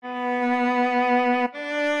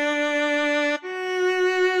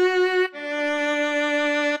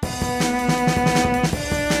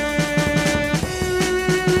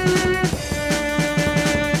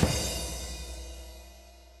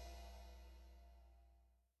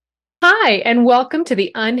Hi, and welcome to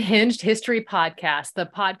the Unhinged History Podcast, the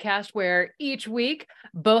podcast where each week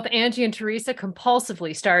both Angie and Teresa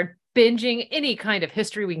compulsively start binging any kind of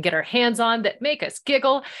history we can get our hands on that make us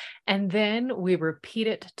giggle, and then we repeat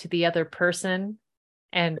it to the other person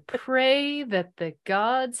and pray that the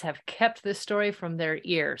gods have kept this story from their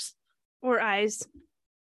ears. Or eyes.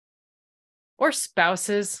 Or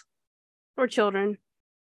spouses. Or children.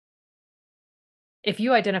 If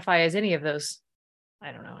you identify as any of those,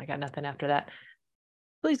 I don't know. I got nothing after that.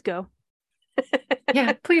 Please go.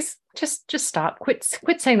 Yeah, please just stop. Quit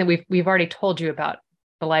saying that we've already told you about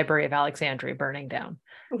the Library of Alexandria burning down.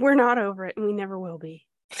 We're not over it, and we never will be.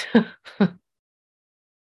 There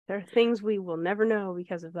are things we will never know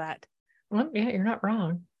because of that. Well, yeah, you're not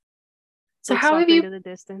wrong. So Looks how off have you into the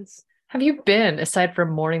distance? Have you been, aside from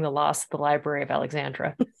mourning the loss of the Library of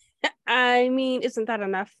Alexandria? I mean, isn't that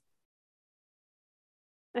enough?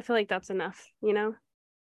 I feel like that's enough, you know?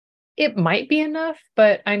 It might be enough,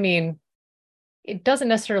 but I mean, it doesn't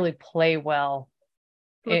necessarily play well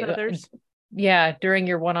With others. Yeah, during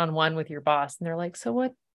your one-on-one with your boss, and they're like, "So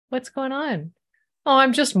what's going on?" "Oh,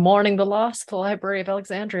 I'm just mourning the loss of the Library of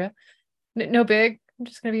Alexandria. No big. I'm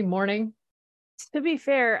just gonna be mourning." To be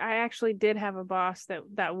fair, I actually did have a boss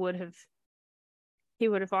that would have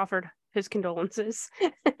offered his condolences.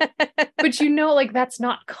 But like that's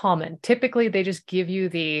not common. Typically, they just give you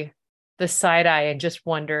the side eye and just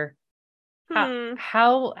wonder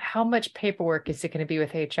how much paperwork is it going to be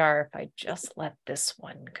with HR if I just let this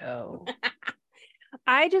one go.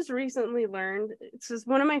 I just recently learned, it's just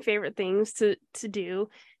one of my favorite things to do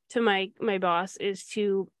to my boss is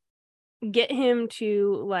to get him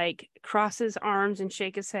to like cross his arms and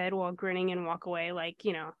shake his head while grinning and walk away, like,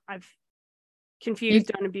 I've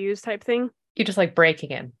confused and abused type thing. You just like breaking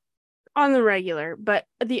him on the regular. But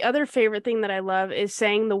the other favorite thing that I love is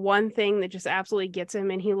saying the one thing that just absolutely gets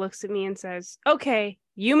him, and he looks at me and says, "Okay,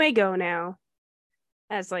 you may go now,"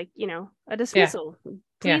 as like, a dismissal.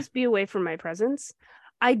 Yeah. Please be away from my presence.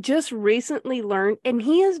 I just recently learned, and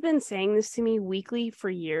he has been saying this to me weekly for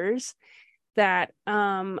years, that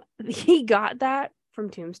he got that from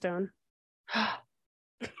Tombstone.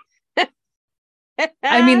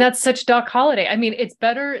 I mean, that's such Doc Holliday. I mean, it's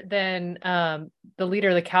better than the leader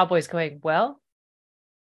of the Cowboys going, "Well,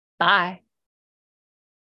 bye."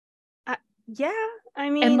 Yeah,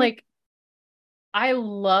 I mean, and like, I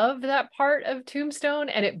love that part of Tombstone,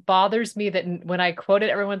 and it bothers me that when I quote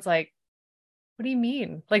it, everyone's like, "What do you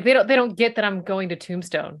mean?" Like they don't get that I'm going to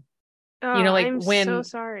Tombstone. Oh, I'm so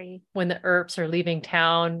sorry. When the Earps are leaving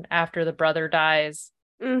town after the brother dies,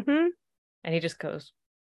 and he just goes,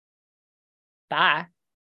 "Bye."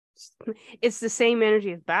 It's the same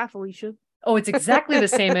energy as bye, Felicia. Oh, it's exactly the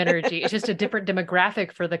same energy. It's just a different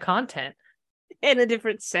demographic for the content. In a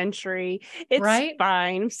different century. It's right?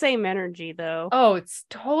 Fine. Same energy, though. Oh, it's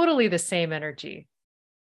totally the same energy.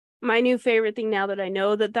 My new favorite thing, now that I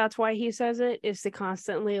know that that's why he says it, is to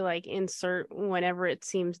constantly like insert whenever it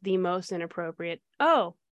seems the most inappropriate.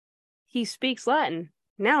 "Oh, he speaks Latin.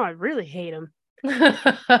 Now I really hate him."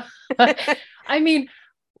 I mean,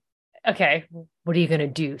 okay, what are you going to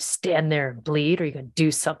do? Stand there and bleed? Or are you going to do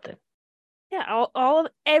something? Yeah,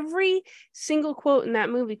 every single quote in that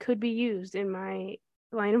movie could be used in my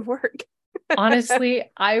line of work.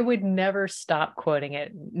 Honestly, I would never stop quoting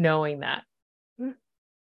it, knowing that.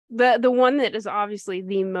 The one that is obviously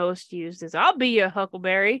the most used is, "I'll be your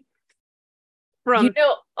Huckleberry." From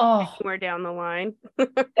somewhere down the line.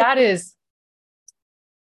 That is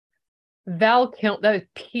Val Kilmer. That is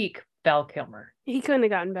peak Val Kilmer. He couldn't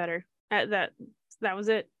have gotten better. That was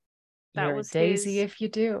it. You're a daisy if you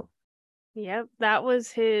do. Yep, that was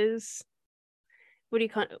his. What do you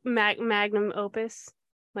call it? Magnum opus?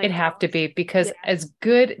 Like, it'd have to be, because as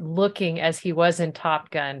good looking as he was in Top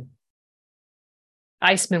Gun,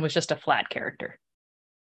 Iceman was just a flat character.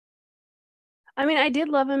 I mean, I did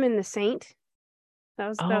love him in The Saint. That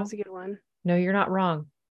was a good one. No, you're not wrong.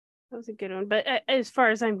 That was a good one. But as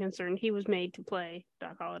far as I'm concerned, he was made to play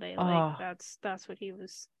Doc Holliday. Like that's what he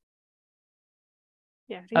was.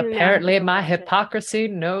 Yeah. Apparently, my hypocrisy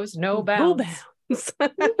knows no bounds.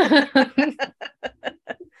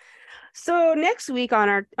 So next week on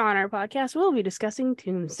our podcast, we'll be discussing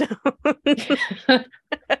Tombstone.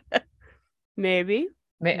 Maybe.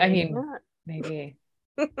 Maybe.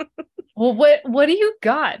 Well, what do you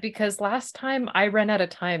got? Because last time I ran out of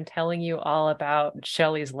time telling you all about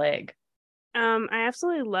Shelley's leg. I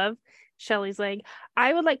absolutely love Shelley's leg.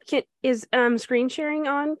 I would like, is screen sharing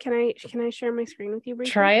on? Can I share my screen with you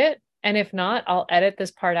briefly? Try it. And if not, I'll edit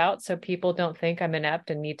this part out so people don't think I'm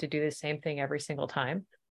inept and need to do the same thing every single time.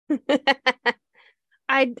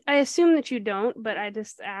 I assume that you don't, but I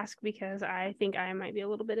just ask because I think I might be a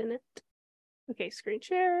little bit in it. Okay, screen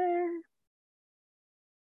share.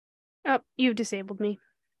 Oh, you've disabled me.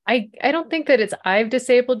 I don't think that it's I've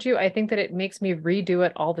disabled you. I think that it makes me redo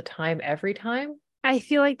it all the time, every time. I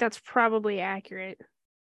feel like that's probably accurate.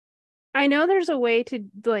 I know there's a way to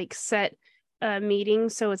like set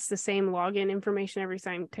meetings so it's the same login information every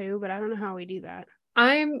time too, but I don't know how we do that.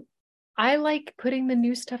 I like putting the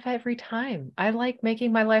new stuff every time. I like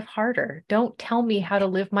making my life harder. Don't tell me how to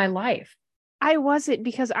live my life. I wasn't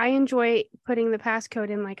because I enjoy putting the passcode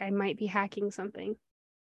in like I might be hacking something.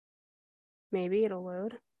 Maybe it'll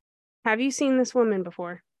load. Have you seen this woman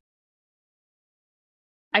before?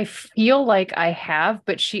 I feel like I have,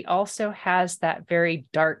 but she also has that very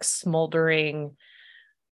dark, smoldering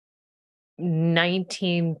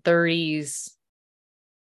 1930s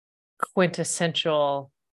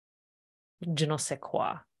quintessential je ne sais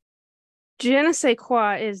quoi. Je ne sais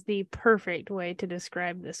quoi is the perfect way to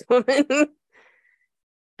describe this woman.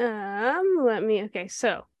 Okay,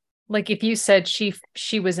 so Like if you said she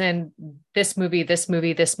was in this movie, this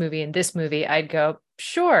movie, this movie, and this movie, I'd go,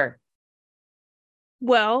 sure.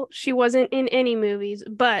 well, she wasn't in any movies,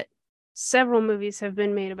 but several movies have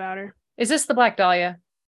been made about her. Is this the Black Dahlia?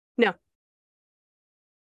 No.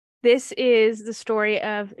 This is the story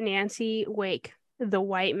of Nancy Wake, the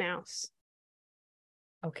White Mouse.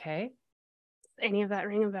 Okay. Any of that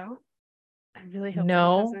ring a bell? I really hope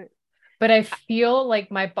No. that doesn't. But I feel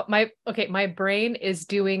like my brain is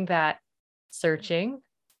doing that searching.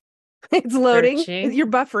 It's loading. Searching. You're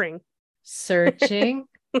buffering. Searching.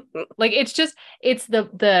 Like it's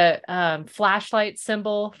the flashlight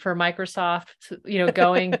symbol for Microsoft,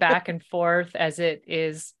 going back and forth as it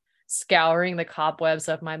is scouring the cobwebs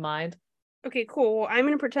of my mind. Okay, cool. Well, I'm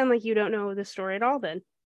going to pretend like you don't know the story at all then.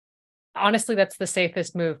 Honestly, that's the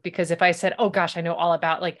safest move, because if I said, oh gosh, I know all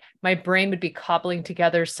about, like, my brain would be cobbling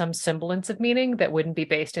together some semblance of meaning that wouldn't be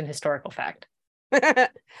based in historical fact.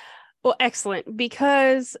 Well, excellent.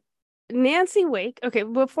 Because Nancy Wake, okay,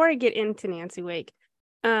 before I get into Nancy Wake,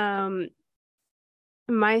 my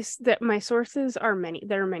sources are many.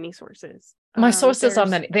 There are many sources. My sources are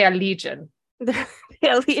many. They are legion.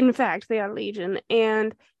 In fact, they are legion.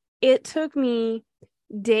 And it took me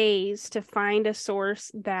days to find a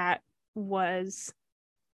source that was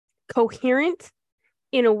coherent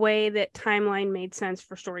in a way that timeline made sense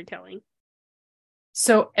for storytelling.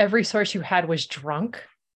 So every source you had was drunk?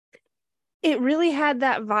 It really had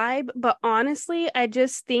that vibe, but honestly, I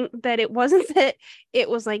just think that it wasn't that it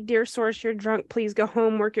was like, dear source, you're drunk, please go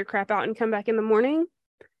home, work your crap out, and come back in the morning.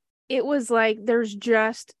 It was like, there's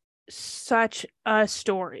just such a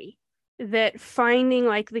story that finding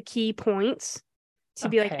like the key points to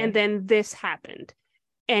be like, and then this happened,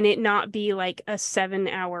 and it not be like a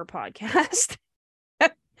 7-hour podcast.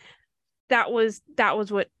 that was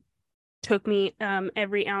what took me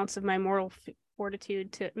every ounce of my mental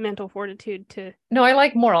fortitude to. No, I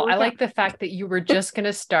like moral. I like the fact that you were just going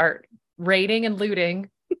to start raiding and looting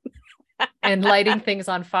and lighting things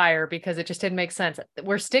on fire because it just didn't make sense.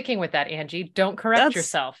 We're sticking with that, Angie. Don't correct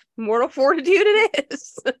yourself. Moral fortitude it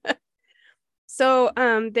is. So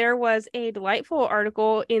there was a delightful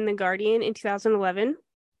article in The Guardian in 2011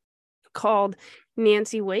 called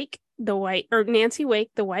Nancy Wake, the White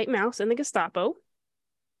Mouse and the Gestapo.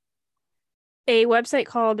 A website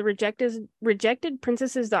called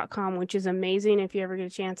rejectedprincesses.com, which is amazing. If you ever get a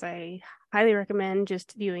chance, I highly recommend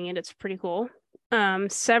just viewing it. It's pretty cool.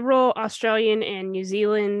 Several Australian and New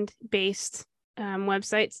Zealand based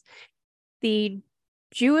websites. The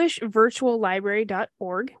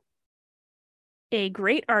jewishvirtuallibrary.org. A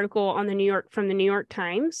great article on from the New York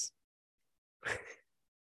Times.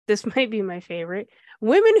 This might be my favorite.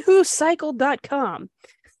 Womenwhocycle.com.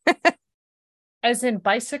 As in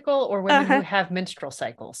bicycle, or women who have menstrual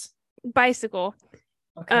cycles? Bicycle.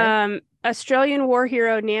 Okay. Australian war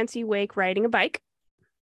hero Nancy Wake riding a bike.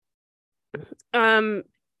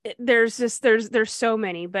 There's so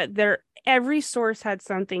many, but every source had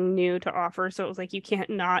something new to offer, so it was like you can't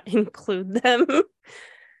not include them.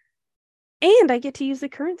 And I get to use the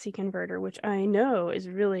currency converter, which I know is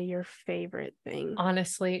really your favorite thing.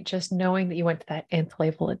 Honestly, just knowing that you went to that nth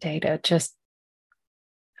level of data, just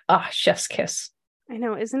chef's kiss. I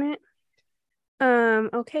know, isn't it?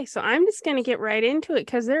 Okay, so I'm just gonna get right into it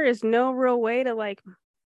because there is no real way to like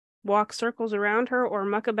walk circles around her or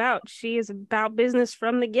muck about. She is about business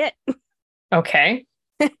from the get. Okay.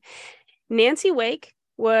 Nancy Wake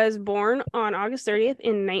was born on August 30th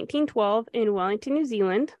in 1912 in Wellington, New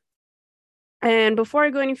Zealand. And before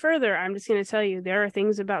I go any further, I'm just going to tell you there are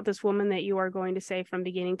things about this woman that you are going to say from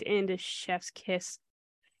beginning to end is chef's kiss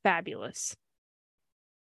fabulous.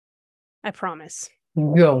 I promise.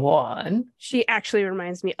 Go on. She actually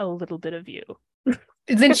reminds me a little bit of you.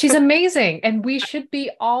 Then she's amazing. And we should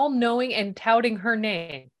be all knowing and touting her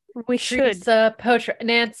name. We should. Teresa Potra.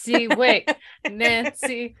 Nancy, wait.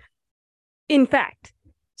 Nancy. In fact,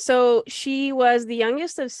 so she was the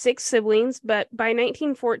youngest of 6 siblings, but by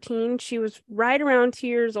 1914, she was right around 2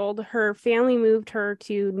 years old. Her family moved her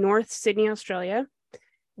to North Sydney, Australia.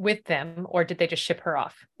 With them, or did they just ship her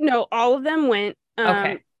off? No, all of them went.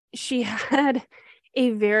 Okay. She had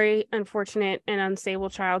a very unfortunate and unstable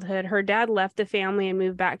childhood. Her dad left the family and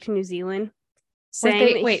moved back to New Zealand.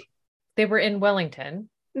 They were in Wellington.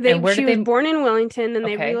 She was born in Wellington, and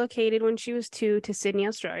they relocated when she was 2 to Sydney,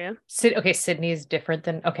 Australia. Sydney is different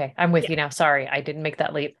than. Okay, I'm with you now. Sorry, I didn't make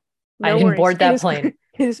that leap. No I didn't worries. board that plane.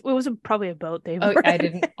 It was probably a boat. I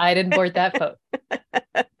didn't board that boat.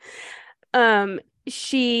 The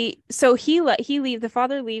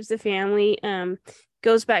father leaves the family,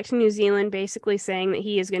 goes back to New Zealand, basically saying that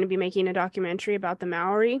he is going to be making a documentary about the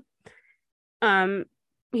Maori.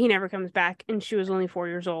 He never comes back, and she was only 4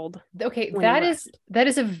 years old. Okay, that is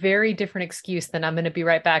a very different excuse than I'm going to be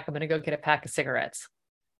right back. I'm going to go get a pack of cigarettes.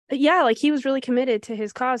 Yeah, like he was really committed to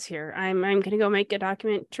his cause here. I'm going to go make a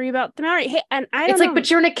documentary about the Maori. Hey, and I don't know. But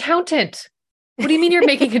you're an accountant. What do you mean you're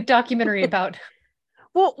making a documentary about?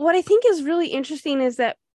 Well, what I think is really interesting is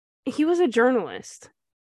that he was a journalist.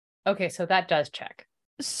 Okay, so that does check.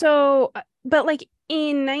 So, but like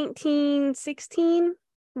in 1916,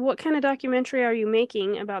 what kind of documentary are you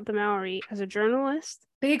making about the Maori as a journalist?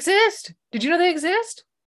 They exist. Did you know they exist?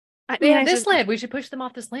 They have this land. We should push them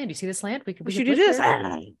off this land. You see this land? We should do this.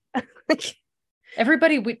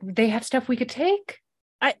 Everybody, they have stuff we could take.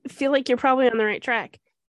 I feel like you're probably on the right track.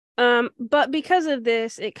 But because of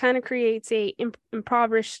this, it kind of creates a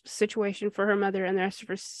impoverished situation for her mother and the rest of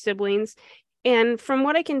her siblings. And from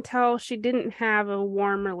what I can tell, she didn't have a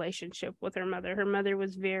warm relationship with her mother. Her mother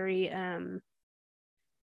was very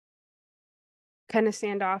kind of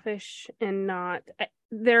standoffish and not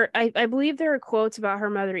there. I believe there are quotes about her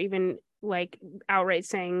mother even like outright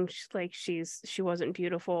saying she wasn't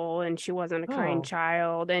beautiful and she wasn't a kind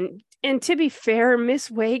child. And to be fair,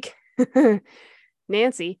 Miss Wake,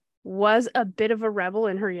 Nancy, was a bit of a rebel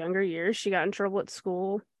in her younger years. She got in trouble at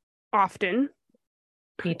school often.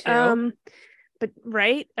 Me too. But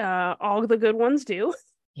right, all the good ones do.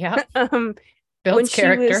 Yeah. Builds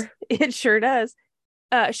character. It sure does.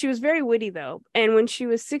 She was very witty though, and when she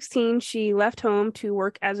was 16, she left home to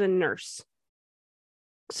work as a nurse.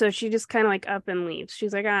 So she just kind of like up and leaves.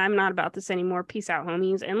 She's like, I'm not about this anymore. Peace out,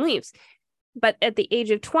 homies, and leaves. But at the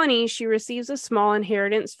age of 20, she receives a small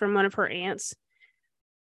inheritance from one of her aunts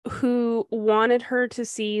who wanted her to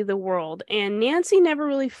see the world. And Nancy never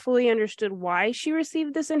really fully understood why she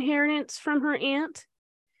received this inheritance from her aunt.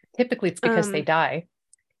 Typically, it's because they die.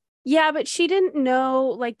 Yeah, but she didn't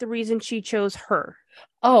know like the reason she chose her.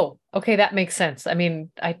 Oh, okay, that makes sense. I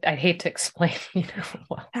mean, I hate to explain,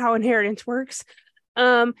 how inheritance works.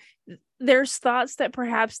 There's thoughts that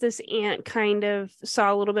perhaps this aunt kind of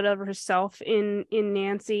saw a little bit of herself in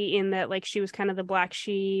Nancy, in that like she was kind of the black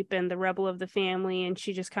sheep and the rebel of the family, and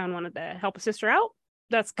she just kind of wanted to help a sister out.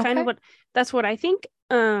 That's kind of what I think.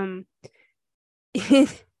 It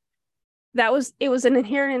was an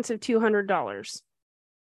inheritance of $200.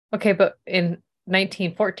 Okay, but in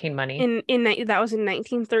 1914 money. That was in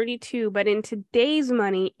 1932, but in today's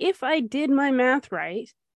money, if I did my math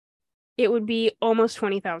right, it would be almost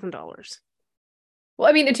 $20,000. Well,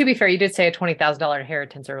 I mean, and to be fair, you did say a $20,000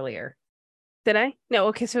 inheritance earlier. Did I? No,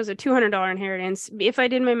 okay, so it was a $200 inheritance. If I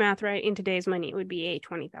did my math right, in today's money, it would be a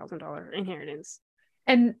 $20,000 inheritance.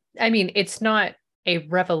 And I mean, it's not a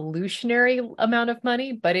revolutionary amount of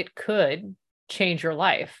money, but it could change your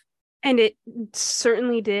life. And it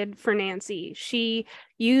certainly did for Nancy. She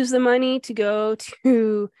used the money to go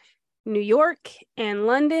to New York and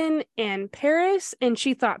London and Paris, and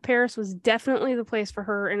she thought Paris was definitely the place for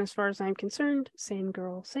her. And as far as I'm concerned, same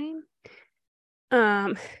girl, same.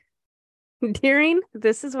 This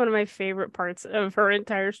is one of my favorite parts of her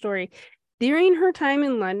entire story. During her time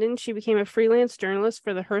in London, she became a freelance journalist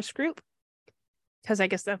for the Hearst Group. Because I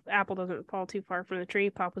guess the apple doesn't fall too far from the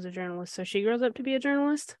tree. Pop was a journalist, so she grows up to be a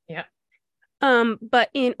journalist. Yeah.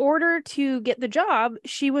 But in order to get the job,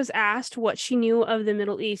 she was asked what she knew of the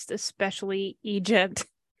Middle East, especially Egypt.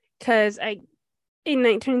 Because in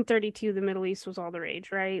 1932, the Middle East was all the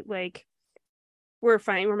rage, right? Like, we're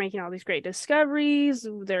making all these great discoveries.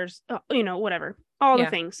 There's, whatever, all the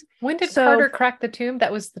things. When did Carter crack the tomb?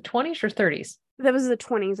 That was the 20s or 30s? That was the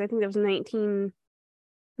 20s. I think that was 1920,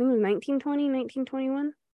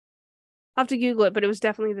 1921. I'll have to Google it, but it was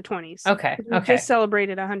definitely the 20s. Okay. We just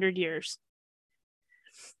celebrated 100 years.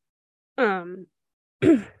 Um,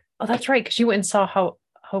 Oh, that's right. Because you went and saw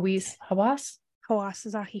Hawass.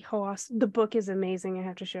 Hawasazaki Hawass. The book is amazing. I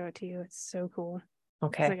have to show it to you. It's so cool.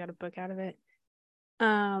 Because I Okay. got a book out of it.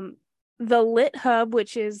 The Lit Hub,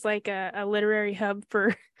 which is like a literary hub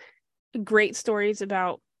for great stories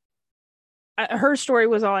about her story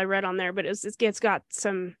was all I read on there, but it's got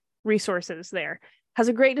some resources there. Has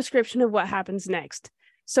a great description of what happens next.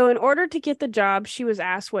 So in order to get the job, she was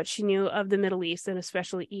asked what she knew of the Middle East and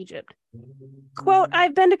especially Egypt. Quote,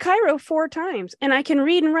 I've been to Cairo 4 times and I can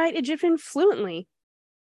read and write Egyptian fluently.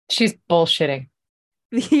 She's bullshitting.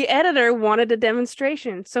 The editor wanted a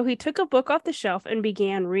demonstration, so he took a book off the shelf and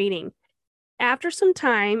began reading. After some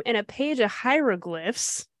time and a page of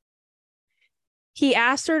hieroglyphs, he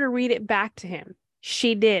asked her to read it back to him.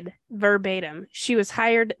 She did, verbatim. She was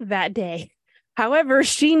hired that day. However,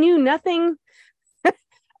 she knew nothing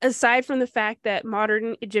aside from the fact that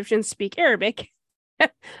modern Egyptians speak Arabic.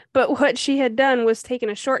 But what she had done was taken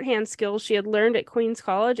a shorthand skill she had learned at Queen's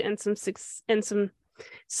College and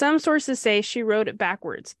some sources say she wrote it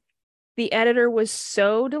backwards. The editor was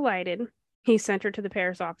so delighted, he sent her to the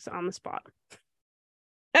Paris office on the spot.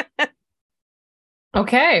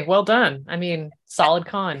 Okay, well done. I mean, solid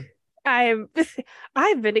con. I've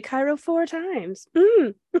been to Cairo 4 times.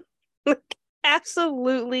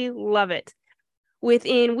 Absolutely love it.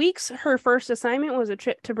 Within weeks, her first assignment was a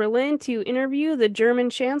trip to Berlin to interview the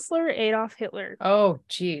German Chancellor Adolf Hitler. Oh,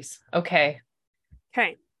 geez. Okay.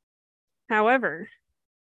 Okay. However,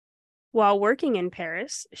 while working in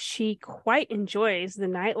Paris, she quite enjoys the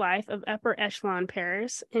nightlife of upper echelon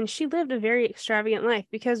Paris, and she lived a very extravagant life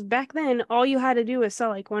because back then, all you had to do was sell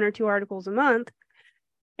like 1 or 2 articles a month,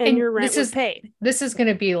 and your rent was paid. This is going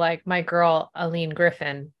to be like my girl, Aline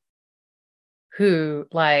Griffin, who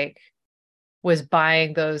like was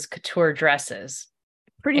buying those couture dresses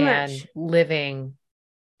Pretty and much living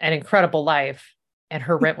an incredible life. And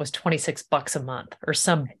her rent was $26 a month or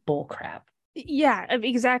some bull crap. Yeah,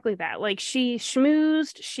 exactly that. Like she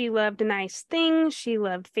schmoozed, she loved nice things, she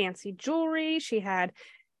loved fancy jewelry, she had,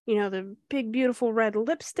 the big, beautiful red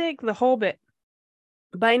lipstick, the whole bit.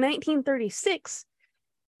 By 1936,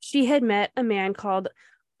 she had met a man called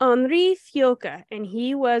Henri Fioca, and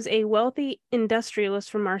he was a wealthy industrialist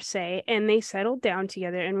from Marseille, and they settled down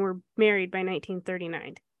together and were married by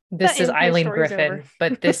 1939. This is Eileen Griffin,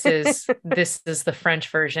 but this is the French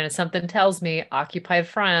version. And something tells me occupied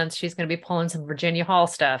France, she's going to be pulling some Virginia Hall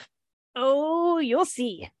stuff. Oh, you'll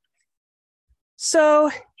see. So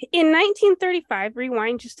in 1935,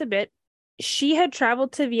 rewind just a bit, she had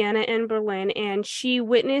traveled to Vienna and Berlin, and she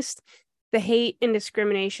witnessed the hate and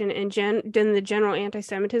discrimination and the general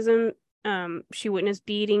anti-Semitism. She witnessed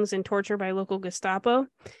beatings and torture by local Gestapo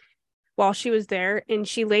while she was there, and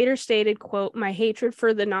she later stated, quote, my hatred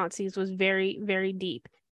for the Nazis was very, very deep.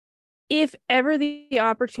 If ever the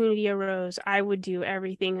opportunity arose, I would do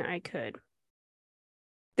everything I could.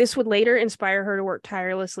 This would later inspire her to work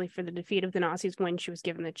tirelessly for the defeat of the Nazis when she was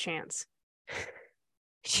given the chance.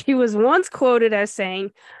 She was once quoted as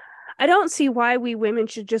saying, I don't see why we women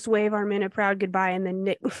should just wave our men a proud goodbye and then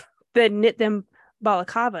knit them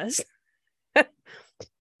balaclavas.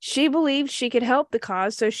 She believed she could help the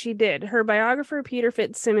cause, so she did. Her biographer, Peter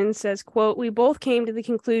Fitzsimmons, says, quote, we both came to the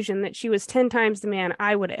conclusion that she was 10 times the man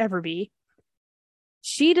I would ever be.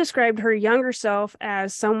 She described her younger self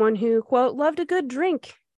as someone who, quote, loved a good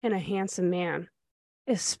drink and a handsome man,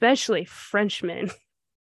 especially Frenchmen.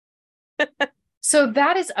 So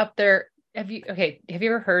that is up there. Have you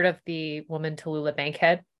ever heard of the woman Tallulah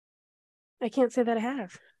Bankhead? I can't say that I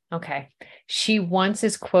have. Okay. She once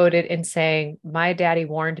is quoted in saying, my daddy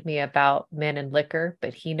warned me about men and liquor,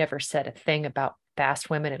 but he never said a thing about fast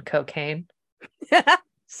women and cocaine.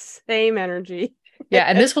 Same energy. Yeah.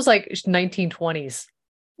 And this was like 1920s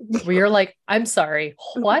where you're like, I'm sorry.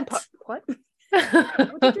 What? What? What did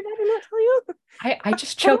your daddy not tell you? I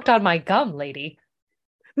just choked on my gum, lady.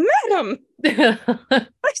 Madam. I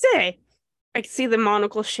say. I can see the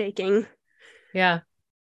monocle shaking. Yeah.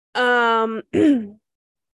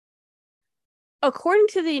 According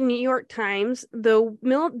to the New York Times,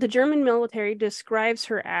 the German military describes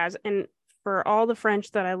her as, and for all the French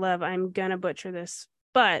that I love, I'm gonna butcher this,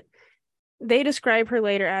 but they describe her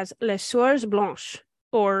later as La Source Blanche,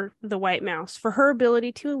 or the White Mouse, for her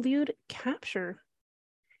ability to elude capture.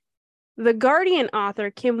 The Guardian author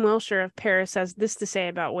Kim Wilshire of Paris has this to say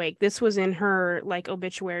about Wake. This was in her like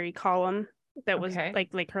obituary column that was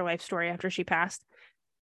like her life story after she passed.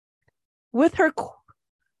 With her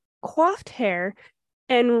coiffed hair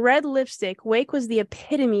and red lipstick, Wake was the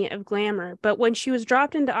epitome of glamour, but when she was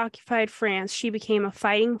dropped into occupied France, she became a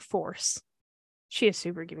fighting force. She is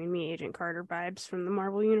super giving me Agent Carter vibes from the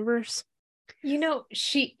Marvel Universe.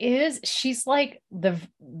 She's like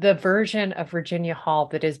the version of Virginia Hall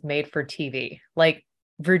that is made for TV. Like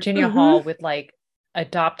Virginia Mm-hmm. Hall would like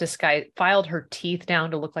adopt a guy, filed her teeth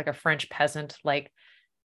down to look like a French peasant. Like,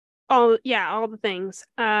 All the things.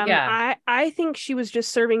 yeah, I think she was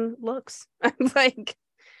just serving looks. Like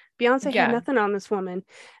Beyonce had yeah. nothing on this woman.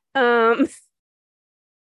 Um,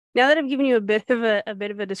 now that I've given you a bit of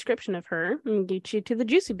a description of her, I'm gonna get you to the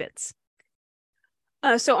juicy bits.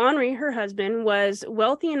 So Henri, her husband, was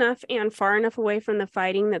wealthy enough and far enough away from the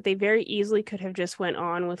fighting that they very easily could have just went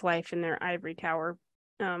on with life in their ivory tower,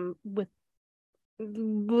 with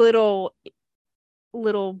little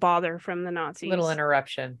bother from the Little Nazis.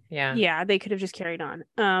 interruption. Yeah. Yeah, they could have just carried on.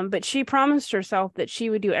 But she promised herself that she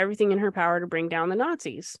would do everything in her power to bring down the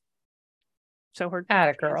Nazis. So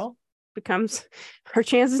Atta girl. becomes her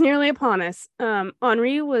chance is nearly upon us.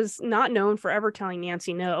 Henri was not known for ever telling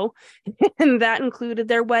Nancy no, and that included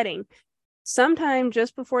their wedding. Sometime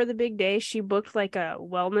just before the big day, she booked like a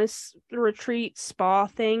wellness retreat spa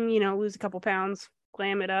thing, lose a couple pounds,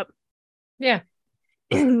 glam it up. Yeah.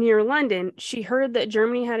 Near London. She heard that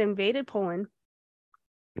Germany had invaded Poland.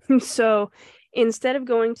 So instead of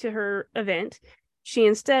going to her event, she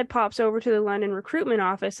instead pops over to the London recruitment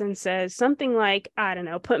office and says something like, I don't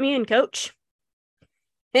know, put me in, coach.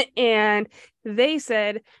 And they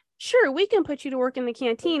said, sure, we can put you to work in the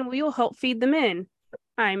canteen. We'll help feed the men.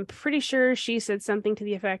 I'm pretty sure she said something to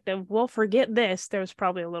the effect of, well, forget this. There was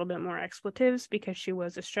probably a little bit more expletives because she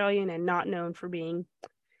was Australian and not known for being.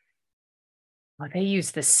 Well, they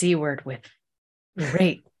use the C word with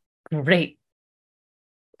great.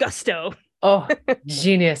 Gusto. Oh,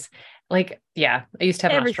 genius. Like, yeah, I used to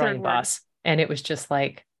have an Every third Australian word. boss, and it was just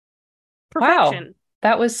like, wow, Perfection.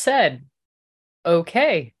 that was said.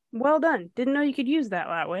 Okay. Well done. Didn't know you could use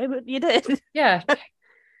that way, but you did. Yeah.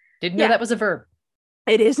 Didn't know Yeah, that was a verb.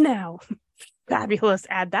 it is now. Fabulous.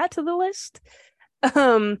 Add that to the list.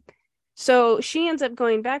 Um, so she ends up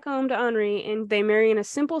going back home to Henri and they marry in a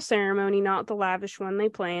simple ceremony, not the lavish one they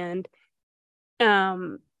planned.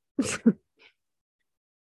 Um,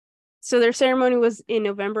 so their ceremony was in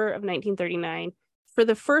November of 1939. For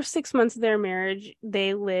the first 6 months of their marriage,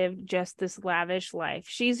 they lived just this lavish life.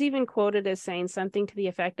 She's even quoted as saying something to the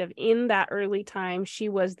effect of, in that early time, she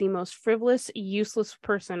was the most frivolous, useless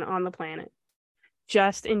person on the planet.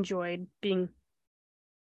 Just enjoyed being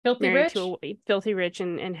Filthy married rich? to a filthy rich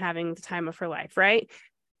and having the time of her life, right?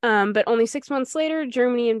 But only 6 months later,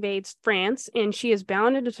 Germany invades France, and she is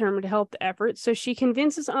bound and determined to help the effort. So she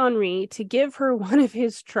convinces Henri to give her one of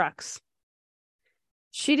his trucks.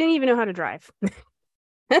 She didn't even know how to drive.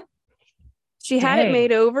 She had it Dang.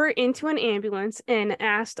 made over into an ambulance and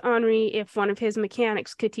asked Henri if one of his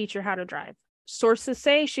mechanics could teach her how to drive. Sources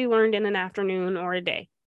say she learned in an afternoon or a day.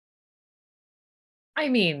 I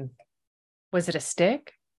mean, was it a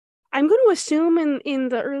stick? I'm going to assume in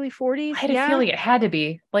the early I 40s. had a Yeah. feeling it had to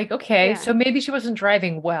be. Like, okay, Yeah. so maybe she wasn't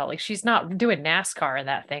driving well. Like she's not doing NASCAR in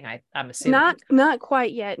that thing, I'm assuming. Not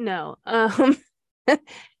quite yet, no.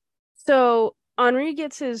 So Henri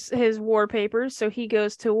gets his war papers, so he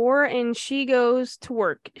goes to war and she goes to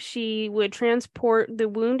work. She would transport the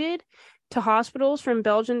wounded to hospitals from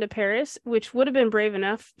Belgium to Paris, which would have been brave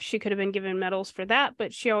enough. She could have been given medals for that,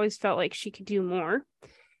 but she always felt like she could do more.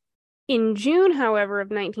 In June, however, of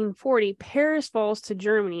 1940, Paris falls to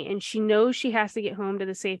Germany, and she knows she has to get home to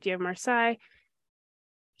the safety of Marseille,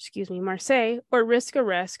 or risk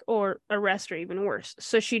arrest or even worse.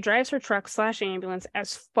 So she drives her truck/ambulance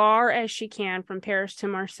as far as she can from Paris to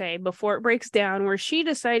Marseille before it breaks down, where she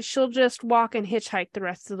decides she'll just walk and hitchhike the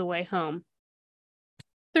rest of the way home.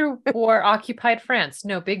 Through war occupied France.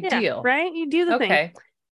 No big Yeah, deal. right? You do the thing. Okay.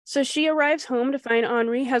 So she arrives home to find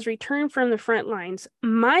Henri has returned from the front lines.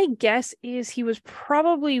 My guess is he was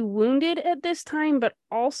probably wounded at this time, but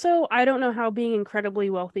also I don't know how being incredibly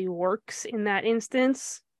wealthy works in that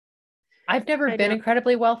instance. I've never I been don't.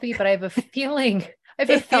 incredibly wealthy, but I have a feeling It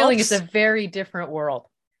it's a helps. very different world.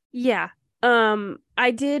 Yeah.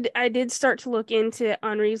 I did start to look into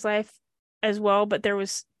Henri's life as well, but there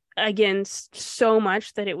was again so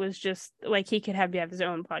much that it was just like he could have his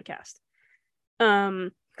own podcast.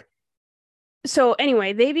 Um so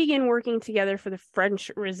anyway, they begin working together for the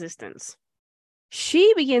French resistance.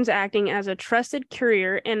 She begins acting as a trusted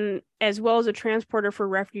courier and as well as a transporter for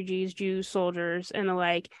refugees, Jews, soldiers, and the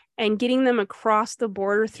like, and getting them across the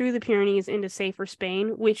border through the Pyrenees into safer Spain,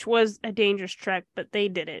 which was a dangerous trek, but they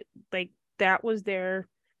did it. Like that was their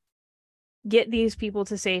get these people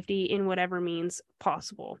to safety in whatever means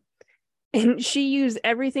possible. And she used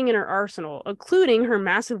everything in her arsenal, including her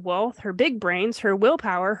massive wealth, her big brains, her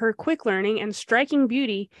willpower, her quick learning, and striking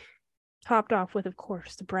beauty topped off with, of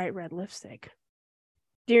course, the bright red lipstick.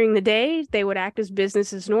 During the day, they would act as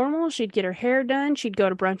business as normal. She'd get her hair done. She'd go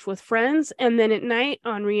to brunch with friends. And then at night,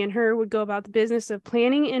 Henri and her would go about the business of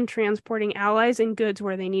planning and transporting allies and goods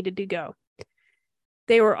where they needed to go.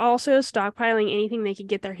 They were also stockpiling anything they could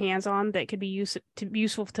get their hands on that could be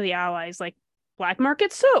useful to the allies, like black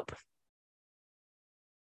market soap.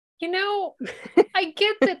 You know, I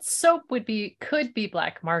get that soap could be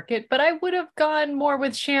black market, but I would have gone more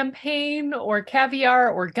with champagne or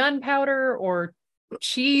caviar or gunpowder or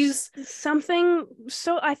cheese. Something.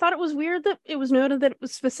 So I thought it was weird that it was noted that it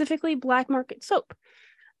was specifically black market soap.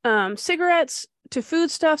 Cigarettes to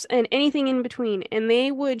foodstuffs and anything in between, and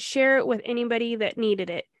they would share it with anybody that needed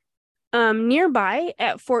it. Nearby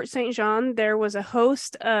at Fort St. Jean, there was a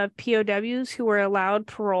host of POWs who were allowed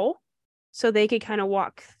parole, so they could kind of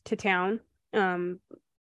walk to town. And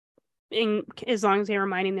as long as they were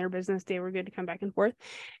minding their business, they were good to come back and forth.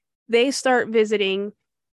 They start visiting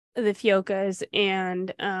the Fiocas, and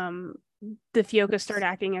the Fiocas start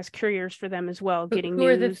acting as couriers for them as well, getting Who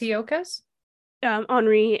news. are the Fiocas?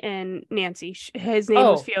 Henri and Nancy. His name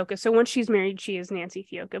was Fioca. So once she's married, she is Nancy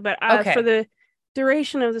Fioca. But for the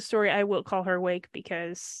duration of the story, I will call her Wake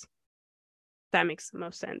because that makes the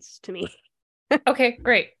most sense to me. Okay,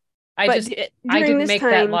 great. I didn't make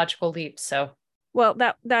that logical leap. So, well,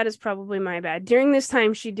 that is probably my bad. During this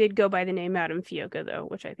time, she did go by the name Madame Fioca, though,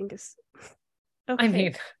 which I think is okay. I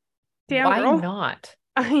mean, damn, why girl. not?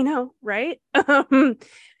 I know, right?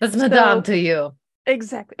 That's Madame to you.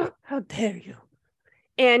 Exactly. Oh, how dare you?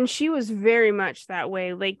 And she was very much that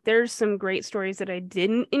way. Like, there's some great stories that I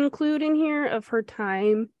didn't include in here of her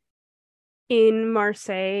time in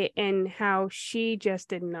Marseille and how she just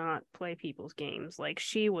did not play people's games. Like,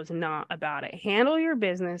 she was not about it. Handle your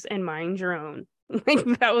business and mind your own. Like,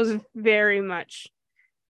 that was very much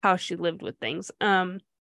how she lived with things.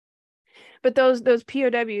 But those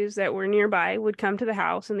POWs that were nearby would come to the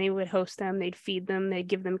house and they would host them. They'd feed them. They'd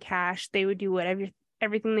give them cash. They would do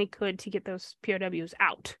everything they could to get those POWs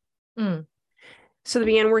out. So they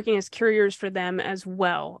began working as couriers for them as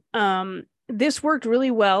well. This worked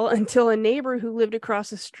really well until a neighbor who lived across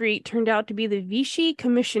the street turned out to be the Vichy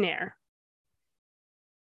commissionaire.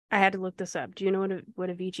 I had to look this up. Do you know what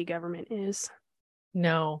a Vichy government is?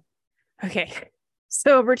 No. Okay.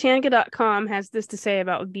 So Britannica.com has this to say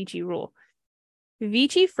about Vichy rule.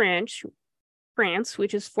 Vichy France,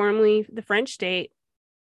 which is formerly the French state,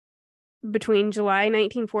 between July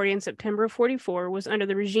 1940 and September of 44, was under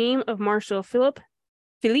the regime of Marshal Philippe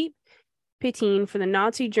Pétain for the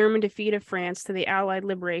Nazi German defeat of France to the Allied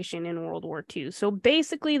liberation in World War II. So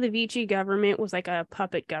basically, the Vichy government was like a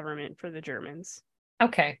puppet government for the Germans.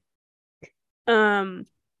 Okay. And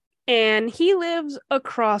he lives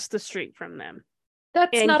across the street from them.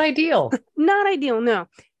 That's not ideal. Not ideal, no.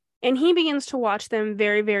 And he begins to watch them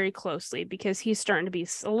very, very closely because he's starting to be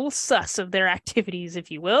a little sus of their activities,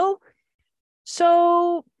 if you will.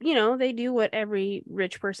 So, they do what every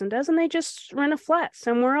rich person does, and they just rent a flat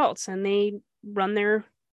somewhere else, and they run their,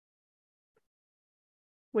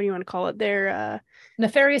 what do you want to call it? Their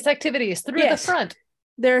nefarious activities through the front.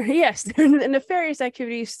 Their nefarious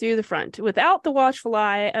activities through the front without the watchful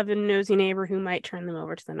eye of a nosy neighbor who might turn them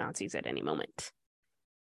over to the Nazis at any moment.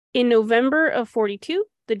 In November of 42,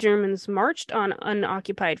 the Germans marched on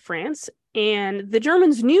unoccupied France, and the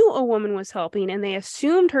Germans knew a woman was helping, and they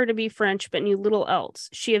assumed her to be French, but knew little else.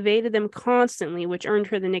 She evaded them constantly, which earned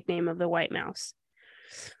her the nickname of the White Mouse.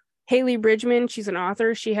 Haley Bridgman, she's an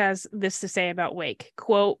author. She has this to say about Wake.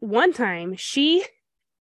 Quote, one time, she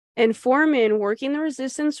and four men working the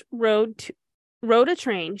resistance rode a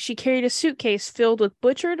train. She carried a suitcase filled with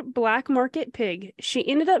butchered black market pig. She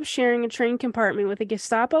ended up sharing a train compartment with a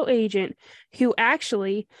Gestapo agent who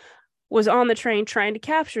actually was on the train trying to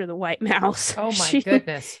capture the White Mouse. Oh my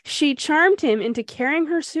goodness. She charmed him into carrying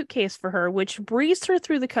her suitcase for her, which breezed her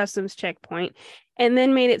through the customs checkpoint and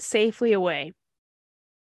then made it safely away.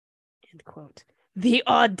 End quote. The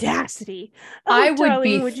audacity. Oh, I would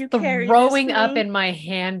darling, be throwing up in my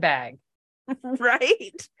handbag.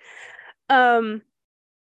 Right?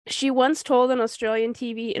 She once told an Australian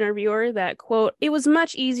TV interviewer that, quote, it was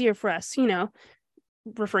much easier for us,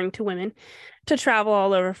 referring to women, to travel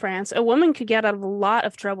all over France. A woman could get out of a lot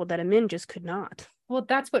of trouble that a man just could not. Well,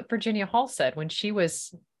 that's what Virginia Hall said when she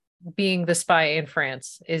was being the spy in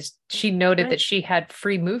France, is she noted that she had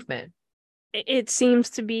free movement. It seems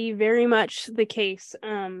to be very much the case,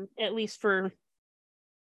 at least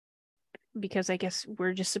because I guess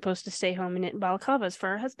we're just supposed to stay home and knit balaclavas for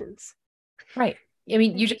our husbands. Right. I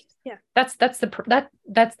mean, that's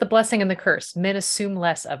the blessing and the curse. Men assume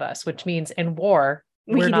less of us, which means in war,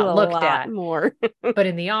 we're We do not a looked lot at. more. But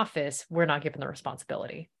in the office, we're not given the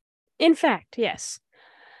responsibility. In fact, yes.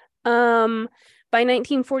 By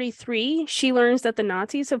 1943, she learns that the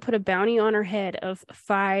Nazis have put a bounty on her head of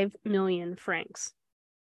 5 million francs.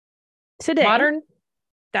 Today, Modern?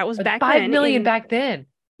 that was back 5 then. million back then.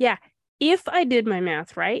 Yeah. If I did my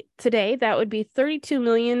math right, today that would be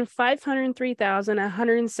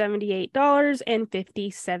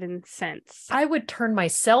 $32,503,178.57. I would turn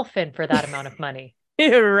myself in for that amount of money.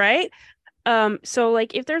 Right? So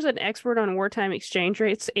like if there's an expert on wartime exchange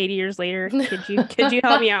rates 80 years later, could you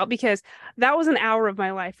help me out? Because that was an hour of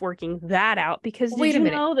my life working that out. Because Wait did a you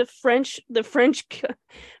minute. know the French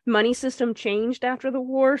money system changed after the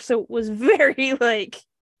war? So it was very like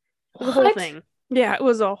the whole What? thing. Yeah, it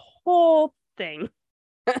was a whole thing.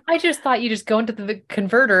 I just thought you just go into the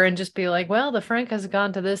converter and just be like, well, the franc has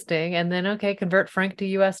gone to this thing, and then okay, convert franc to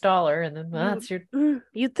US dollar, and then that's your.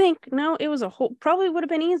 You'd think no, it was a whole probably would have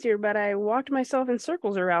been easier, but I walked myself in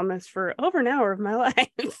circles around this for over an hour of my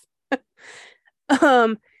life.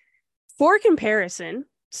 For comparison,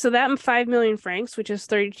 so that 5 million francs, which is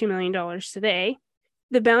 $32 million today,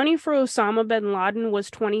 the bounty for Osama bin Laden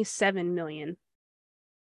was 27 million.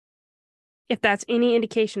 If that's any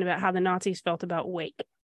indication about how the Nazis felt about Wake.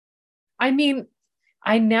 I mean,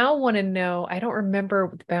 I now want to know. I don't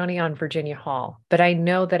remember the bounty on Virginia Hall, but I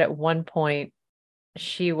know that at one point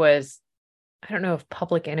she was, I don't know if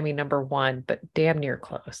public enemy number one, but damn near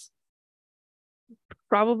close.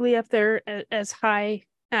 Probably up there as high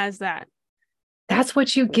as that. That's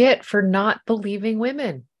what you get for not believing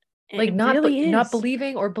women. Like It not really not is.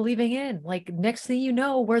 believing or believing in. Like next thing you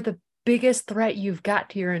know, we're the biggest threat you've got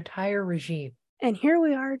to your entire regime. And here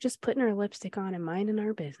we are just putting our lipstick on and minding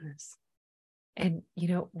our business. And,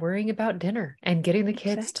 worrying about dinner and getting the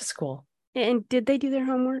kids to school. And did they do their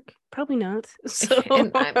homework? Probably not. So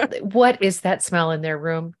And what is that smell in their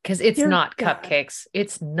room? Because it's Dear not God. cupcakes.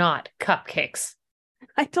 It's not cupcakes.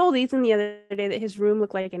 I told Ethan the other day that his room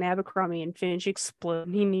looked like an Abercrombie and Finch explode.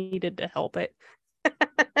 He needed to help it. It's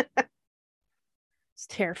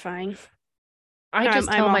terrifying. I just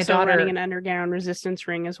tell I'm my also daughter running an underground resistance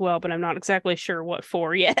ring as well, but I'm not exactly sure what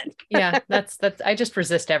for yet. yeah, that's I just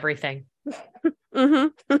resist everything.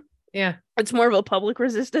 Mm-hmm. Yeah. It's more of a public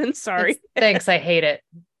resistance. Sorry. Thanks. I hate it.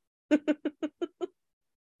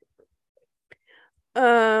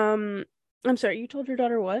 I'm sorry, you told your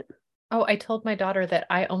daughter what? Oh, I told my daughter that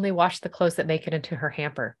I only wash the clothes that make it into her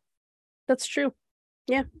hamper. That's true.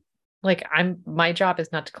 Yeah. Like my job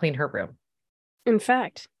is not to clean her room. In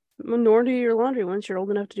fact, nor do your laundry once you're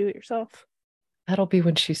old enough to do it yourself. That'll be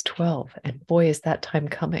when she's 12. And boy, is that time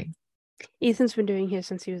coming. Ethan's been doing his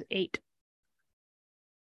since he was 8.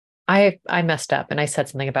 I messed up and I said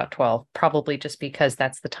something about 12, probably just because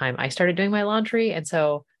that's the time I started doing my laundry. And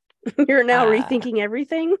so you're now rethinking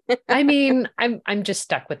everything. I mean, I'm just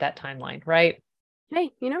stuck with that timeline, right?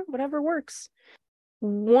 Hey, whatever works.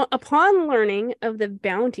 Upon learning of the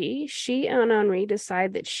bounty, she and Henri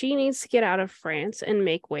decide that she needs to get out of France and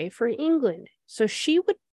make way for England. So she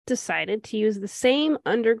decided to use the same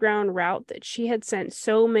underground route that she had sent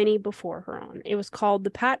so many before her on. It was called the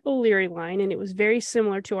Pat O'Leary line, and it was very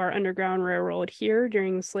similar to our underground railroad here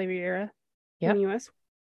during the slavery era in the U.S.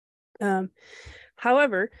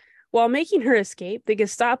 However, while making her escape, the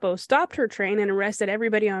Gestapo stopped her train and arrested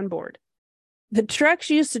everybody on board. The trucks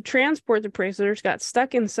used to transport the prisoners got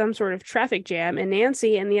stuck in some sort of traffic jam, and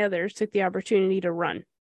Nancy and the others took the opportunity to run.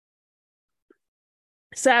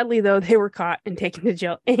 Sadly, though, they were caught and taken to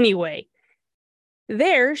jail anyway.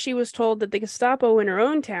 There, she was told that the Gestapo in her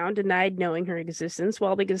own town denied knowing her existence,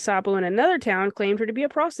 while the Gestapo in another town claimed her to be a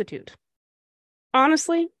prostitute.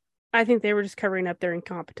 Honestly, I think they were just covering up their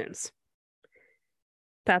incompetence.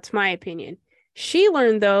 That's my opinion. She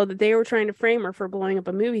learned, though, that they were trying to frame her for blowing up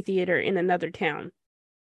a movie theater in another town.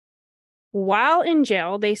 While in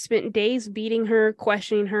jail, they spent days beating her,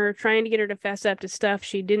 questioning her, trying to get her to fess up to stuff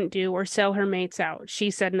she didn't do or sell her mates out.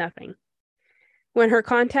 She said nothing. When her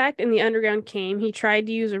contact in the underground came, he tried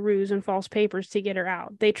to use a ruse and false papers to get her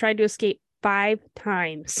out. They tried to escape 5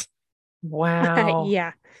 times. Wow.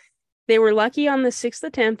 Yeah. They were lucky on the 6th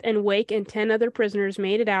attempt, and Wake and 10 other prisoners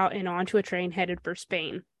made it out and onto a train headed for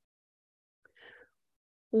Spain.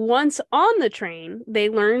 Once on the train, they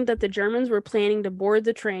learned that the Germans were planning to board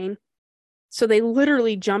the train, so they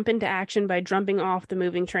literally jump into action by jumping off the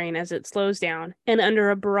moving train as it slows down, and under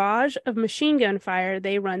a barrage of machine gun fire,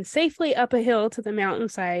 they run safely up a hill to the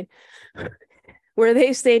mountainside, where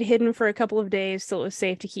they stayed hidden for a couple of days till it was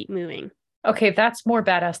safe to keep moving. Okay, that's more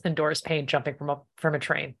badass than Doris Payne jumping from a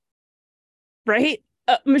train. Right?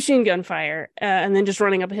 Machine gun fire, and then just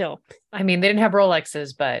running up a hill. I mean, they didn't have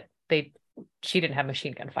Rolexes, but they she didn't have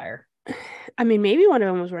machine gun fire. I mean, maybe one of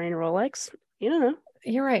them was wearing a Rolex. You don't know.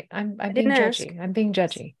 You're right. I'm I being didn't ask. judgy. I'm being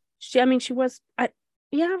judgy. She was.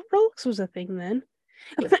 Yeah, Rolex was a thing then.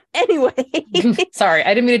 Anyway, Sorry,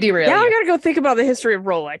 I didn't mean to derail now you. I gotta go think about the history of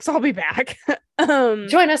Rolex. I'll be back.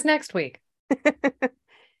 Join us next week.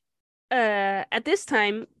 At this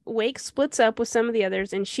time, Wake splits up with some of the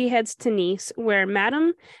others and she heads to Nice, where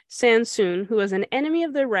Madame Sansoon, who was an enemy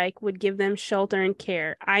of the Reich, would give them shelter and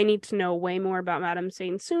care. I need to know way more about Madame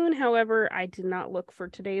Sansoon. However, I did not look for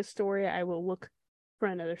today's story. I will look for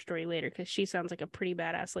another story later because she sounds like a pretty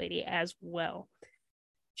badass lady as well.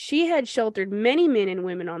 She had sheltered many men and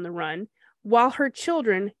women on the run, while her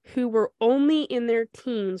children, who were only in their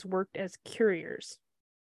teens, worked as couriers.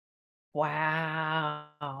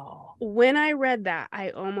 Wow. When I read that, I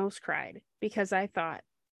almost cried because I thought,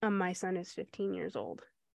 my son is 15 years old.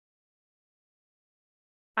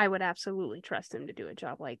 I would absolutely trust him to do a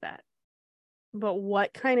job like that. But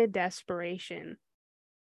what kind of desperation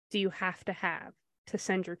do you have to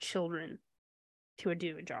send your children to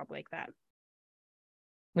do a job like that?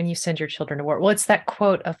 When you send your children to war. Well, it's that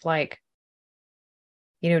quote of like,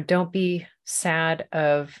 don't be sad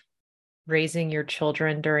of raising your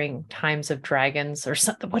children during times of dragons or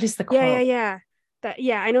something. What is the quote? Yeah.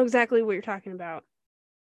 I know exactly what you're talking about.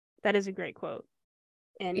 That is a great quote.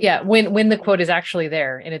 And yeah, when the quote is actually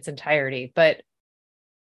there in its entirety, but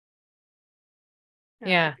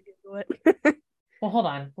yeah. Well, hold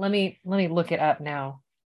on. Let me look it up now.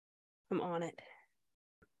 I'm on it.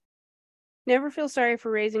 Never feel sorry for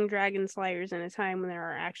raising dragon slayers in a time when there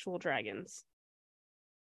are actual dragons.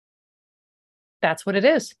 That's what it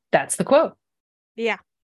is. That's the quote. Yeah.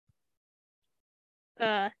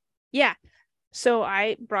 Yeah. So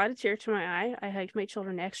I brought a tear to my eye. I hugged my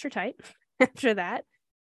children extra tight after that.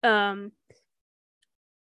 But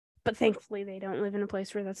thankfully they don't live in a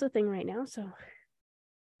place where that's a thing right now. So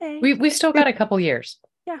hey. We still got a couple years.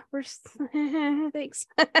 Yeah, we're thanks.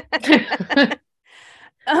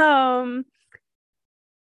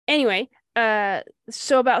 Anyway,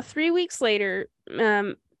 so about 3 weeks later,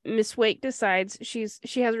 Miss Wake decides she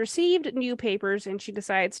has received new papers and she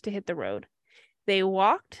decides to hit the road. They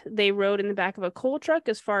rode in the back of a coal truck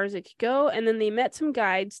as far as it could go, and then they met some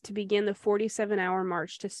guides to begin the 47-hour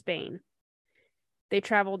march to Spain. They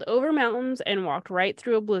traveled over mountains and walked right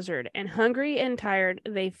through a blizzard, and hungry and tired,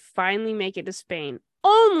 they finally make it to Spain,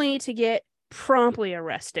 only to get promptly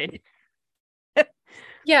arrested.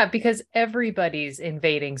 Yeah, because everybody's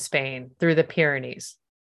invading Spain through the Pyrenees.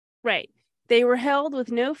 Right. They were held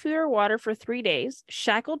with no food or water for 3 days.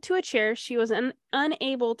 Shackled to a chair, she was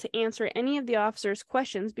unable to answer any of the officers'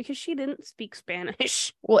 questions because she didn't speak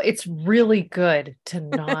Spanish. Well, it's really good to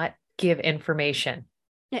not give information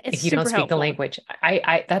if you don't speak the language.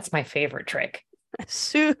 I that's my favorite trick.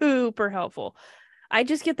 Super helpful. I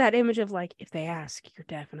just get that image of like, if they ask, you're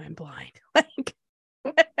deaf and I'm blind. Like,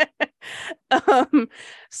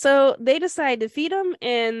 so they decide to feed them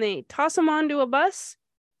and they toss them onto a bus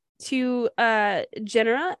to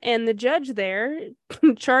Genoa, and the judge there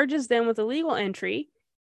charges them with illegal entry,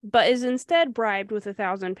 but is instead bribed with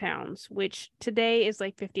 £1,000, which today is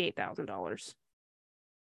like $58,000.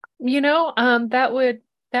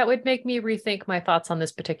 That would make me rethink my thoughts on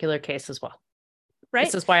this particular case as well. Right.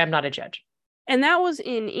 This is why I'm not a judge. And that was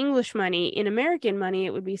in English money. In American money,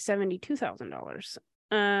 it would be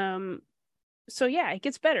 $72,000. So yeah, it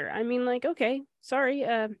gets better. I mean, like, okay, sorry,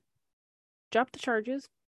 drop the charges.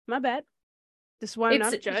 My bad. This is why I'm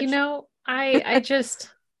not a judge. I just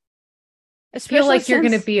feel like you're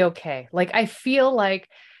going to be okay. Like, I feel like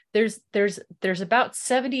there's about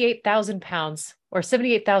 78,000 pounds or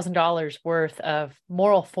 $78,000 worth of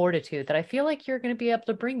moral fortitude that I feel like you're going to be able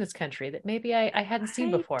to bring this country that maybe I hadn't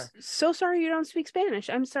seen before. So sorry you don't speak Spanish.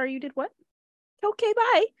 I'm sorry you did what? Okay,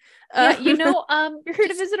 bye. Yeah, you're here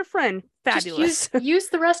to visit a friend. Fabulous. Use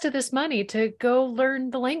the rest of this money to go learn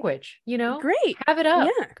the language. Great. Have it up.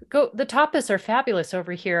 Yeah. Go. The tapas are fabulous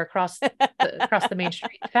over here across the main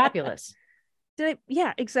street. Fabulous.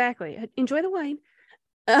 Yeah, exactly. Enjoy the wine.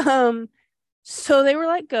 So they were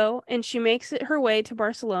let go, and she makes it her way to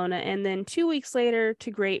Barcelona, and then 2 weeks later to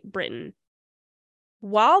Great Britain.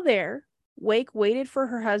 While there, Wake waited for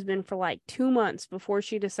her husband for like 2 months before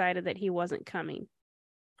she decided that he wasn't coming.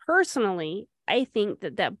 Personally, I think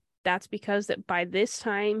that's because that by this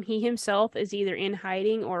time he himself is either in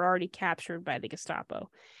hiding or already captured by the Gestapo.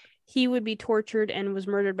 He would be tortured and was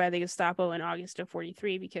murdered by the Gestapo in August of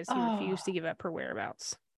 1943 because he refused to give up her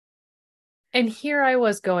whereabouts. And here I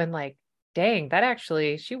was going like, dang,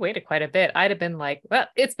 she waited quite a bit. I'd have been like, well,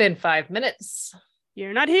 it's been 5 minutes.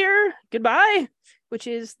 you're not here, goodbye, which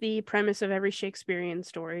is the premise of every Shakespearean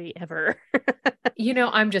story ever.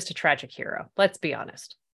 I'm just a tragic hero. Let's be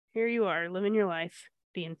honest. Here you are, living your life,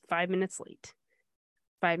 being 5 minutes late.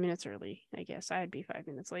 5 minutes early, I guess. I'd be 5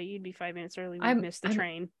 minutes late. You'd be 5 minutes early. We'd miss the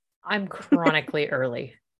train. I'm chronically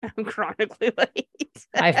early. I'm chronically late.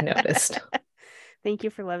 I've noticed. Thank you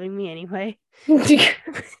for loving me anyway.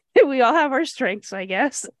 We all have our strengths, I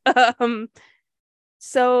guess.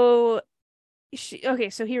 So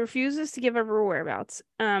he refuses to give up her whereabouts.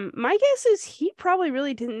 My guess is he probably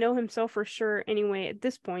really didn't know himself for sure anyway at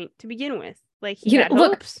this point to begin with. Like, he had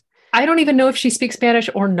hopes. Look, I don't even know if she speaks Spanish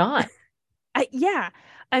or not. Yeah.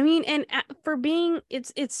 I mean, and for being,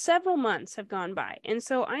 it's several months have gone by. And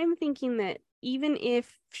so I'm thinking that even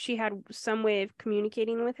if she had some way of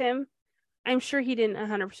communicating with him, I'm sure he didn't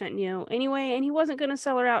 100% know anyway, and he wasn't going to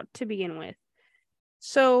sell her out to begin with.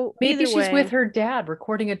 So maybe she's with her dad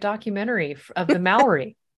recording a documentary of the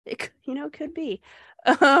Maori. It could be.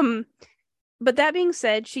 But that being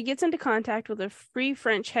said, she gets into contact with a Free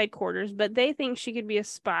French headquarters, but they think she could be a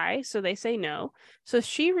spy, so they say no. So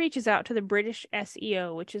she reaches out to the British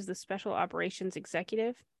SEO, which is the Special Operations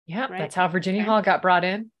Executive. Yeah, right? That's how Virginia Hall got brought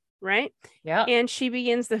in. Right? Yeah. And she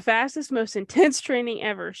begins the fastest, most intense training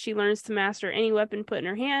ever. She learns to master any weapon put in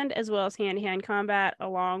her hand, as well as hand-to-hand combat,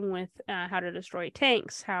 along with how to destroy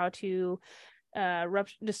tanks, how to what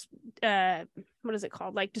is it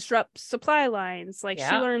called? Like, disrupt supply lines. Like,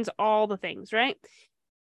 she learns all the things, right?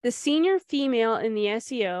 The senior female in the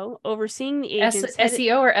SEO overseeing the agents.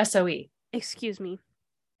 SEO or SOE? Excuse me.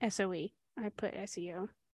 SOE. I put SEO.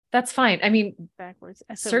 That's fine. I mean, backwards.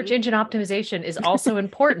 SOE. Search engine optimization is also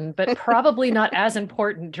important, but probably not as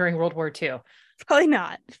important during World War II. Probably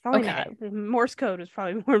not. Not. Morse code was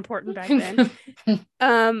probably more important back then.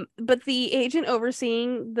 But the agent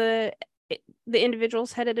overseeing the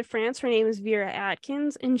individuals headed to France, her name is Vera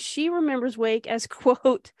Atkins, and she remembers Wake as,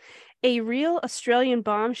 quote, a real Australian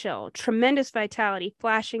bombshell, tremendous vitality,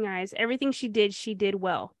 flashing eyes, everything she did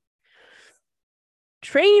well.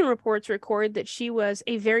 Training reports record that she was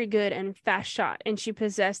a very good and fast shot, and she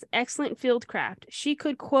possessed excellent fieldcraft. She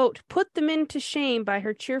could, quote, put the men to shame by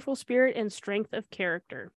her cheerful spirit and strength of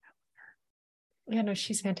character. Yeah, no,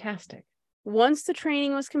 she's fantastic. Once the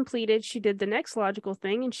training was completed, she did the next logical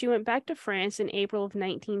thing, and she went back to France in April of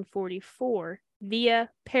 1944 via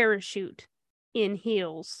parachute in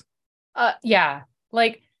heels. Yeah,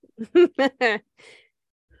 like...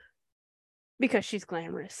 because she's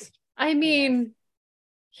glamorous. I mean...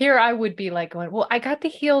 Here I would be like going, well, I got the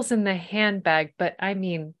heels in the handbag, but I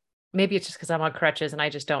mean, maybe it's just because I'm on crutches and I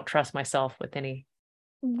just don't trust myself with any.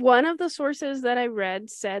 One of the sources that I read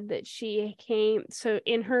said that she came, so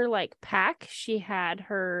in her like pack, she had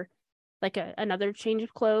her like another change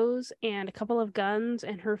of clothes and a couple of guns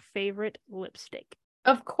and her favorite lipstick.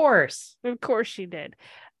 Of course she did.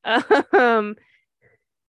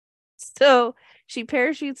 So she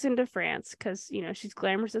parachutes into France because, she's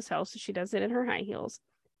glamorous as hell, so she does it in her high heels.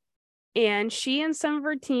 And she and some of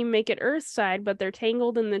her team make it Earthside, but they're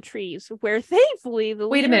tangled in the trees, where thankfully the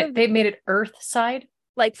Wait a minute, they made it Earthside?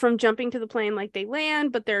 Like from jumping to the plane, like they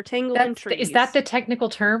land, but they're tangled in trees. Is that the technical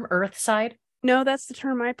term, Earthside? No, that's the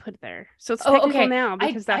term I put there. So it's technical now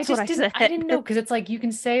because that's what I said. I didn't know, because it's like you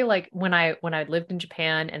can say like when I lived in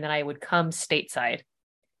Japan and then I would come stateside.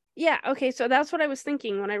 Yeah, okay, so that's what I was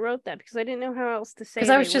thinking when I wrote that, because I didn't know how else to say. Because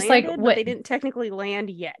I was just like, what? They didn't technically land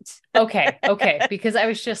yet. Okay, because I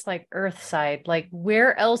was just like, Earthside, like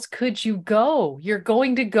where else could you go? You're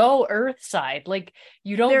going to go Earthside. Like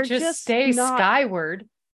you don't just stay skyward.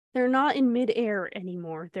 They're not in midair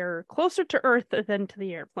anymore. They're closer to Earth than to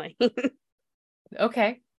the airplane.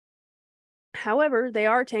 Okay. However, they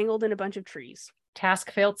are tangled in a bunch of trees.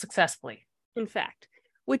 Task failed successfully. In fact,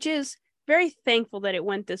 which is very thankful that it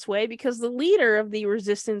went this way, because the leader of the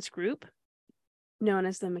resistance group, known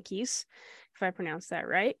as the Maquis, if I pronounce that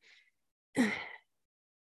right,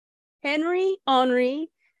 Henri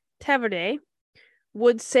Taverde,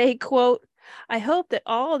 would say, quote, I hope that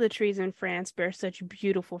all the trees in France bear such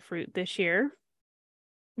beautiful fruit this year.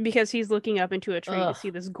 Because he's looking up into a tree to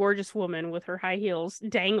see this gorgeous woman with her high heels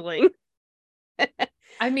dangling.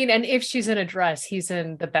 I mean, and if she's in a dress, he's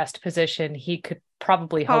in the best position he could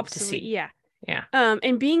probably hope to see. Yeah. Yeah.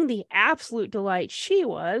 And being the absolute delight she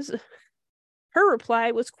was, her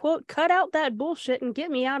reply was, quote, cut out that bullshit and get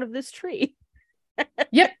me out of this tree.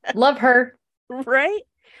 Yep. Love her. Right?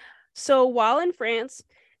 So while in France,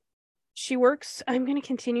 she works, I'm going to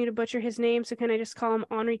continue to butcher his name, so can I just call him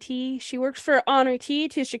Henri T? She works for Henri T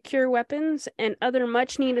to secure weapons and other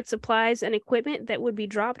much needed supplies and equipment that would be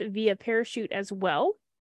dropped via parachute as well.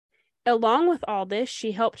 Along with all this,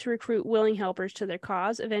 she helped to recruit willing helpers to their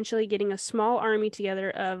cause, eventually getting a small army together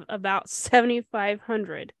of about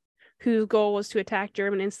 7,500, whose goal was to attack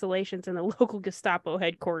German installations in the local Gestapo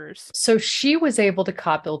headquarters. So she was able to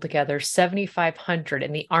cobble together 7,500,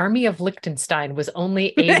 and the army of Liechtenstein was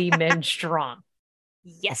only 80 men strong.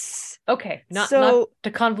 Yes. Okay, not to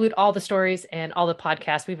convolute all the stories and all the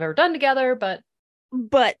podcasts we've ever done together,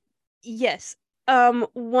 but yes.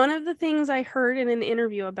 One of the things I heard in an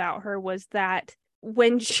interview about her was that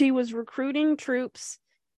when she was recruiting troops,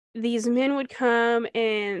 these men would come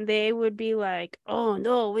and they would be like, "Oh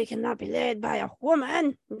no, we cannot be led by a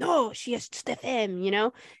woman. No, she is just a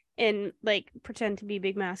femme," and like pretend to be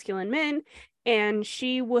big masculine men. And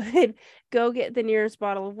she would go get the nearest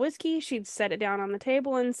bottle of whiskey. She'd set it down on the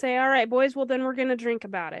table and say, "All right, boys, well then we're gonna drink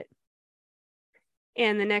about it."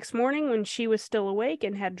 And the next morning, when she was still awake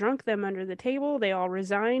and had drunk them under the table, they all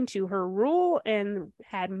resigned to her rule and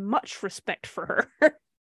had much respect for her.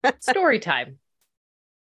 Story time.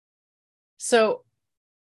 So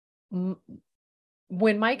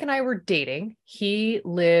when Mike and I were dating, he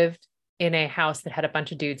lived in a house that had a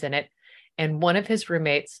bunch of dudes in it. And one of his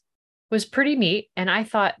roommates was pretty neat. And I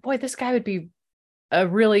thought, boy, this guy would be a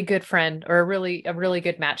really good friend, or a really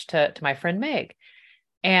good match to my friend Meg.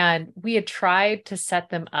 And we had tried to set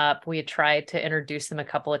them up. We had tried to introduce them a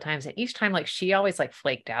couple of times. And each time, like, she always like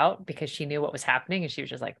flaked out because she knew what was happening. And she was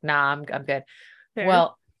just like, nah, I'm good. Fair.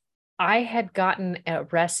 Well, I had gotten a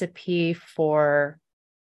recipe for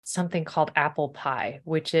something called apple pie,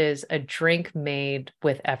 which is a drink made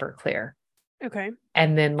with Everclear. Okay.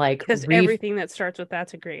 And then like, because everything that starts with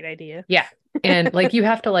that's a great idea. Yeah. And like, you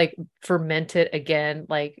have to like ferment it again,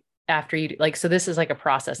 like after you like, so this is like a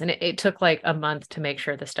process, and it took like a month to make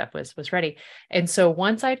sure the stuff was ready. And so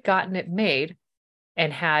once I'd gotten it made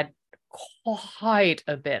and had quite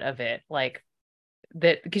a bit of it, like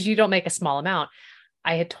that, because you don't make a small amount,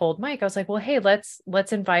 I had told Mike, I was like, well, hey, let's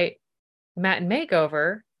invite Matt and Meg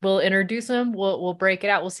over. We'll introduce them. We'll break it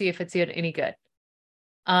out. We'll see if it's any good.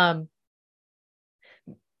 I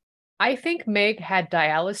think Meg had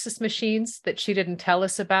dialysis machines that she didn't tell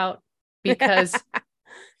us about, because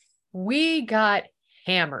we got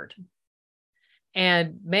hammered.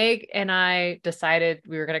 And Meg and I decided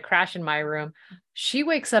we were going to crash in my room. She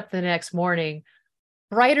wakes up the next morning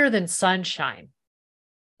brighter than sunshine.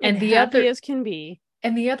 And the happy as can be.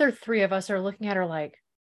 And the other three of us are looking at her like,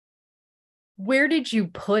 where did you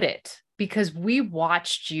put it? Because we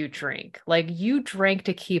watched you drink. Like, you drank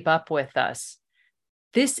to keep up with us.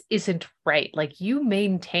 This isn't right. Like, you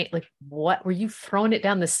maintain, like, what were you throwing it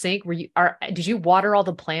down the sink? Did you water all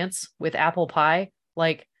the plants with apple pie?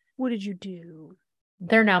 Like, what did you do?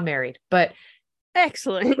 They're now married, but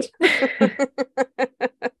excellent.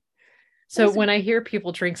 So when I hear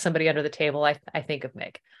people drink somebody under the table, I think of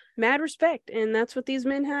Meg. Mad respect. And that's what these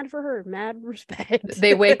men had for her. Mad respect.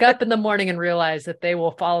 They wake up in the morning and realize that they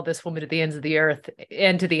will follow this woman to the ends of the earth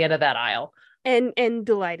and to the end of that aisle. And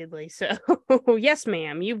delightedly so. Yes,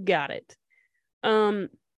 ma'am, you've got it.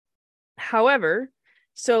 However,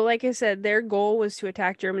 so like I said, their goal was to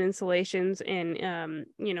attack German installations and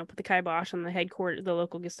put the kibosh on the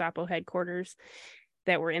local Gestapo headquarters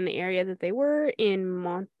that were in the area that they were in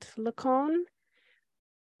Montlecoin.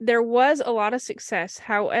 There was a lot of success.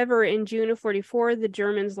 However, in June of 44, the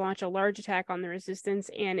Germans launch a large attack on the resistance,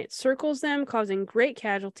 and it circles them, causing great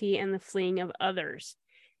casualty and the fleeing of others.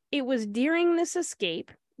 It was during this escape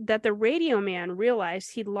that the radio man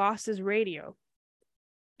realized he'd lost his radio.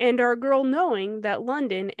 And our girl, knowing that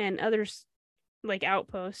London and other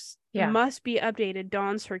outposts must be updated,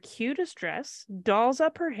 dons her cutest dress, dolls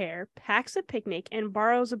up her hair, packs a picnic, and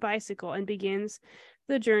borrows a bicycle and begins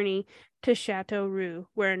the journey to Châteauroux,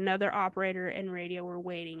 where another operator and radio were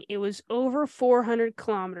waiting. It was over 400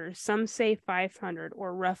 kilometers, some say 500,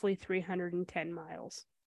 or roughly 310 miles.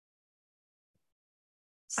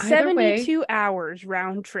 72 hours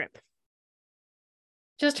round trip.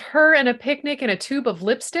 Just her and a picnic and a tube of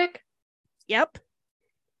lipstick? Yep.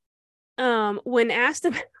 When asked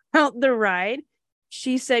about the ride,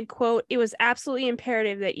 she said, quote, "It was absolutely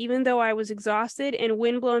imperative that even though I was exhausted and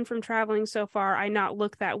windblown from traveling so far, I not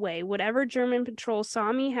look that way. Whatever German patrol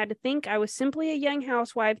saw me had to think I was simply a young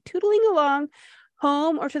housewife tootling along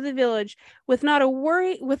home or to the village with not a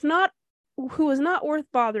worry, who was not worth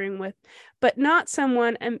bothering with, but not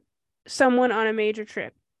someone on a major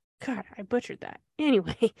trip." God, I butchered that.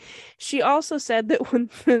 Anyway, she also said that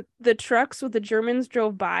when the trucks with the Germans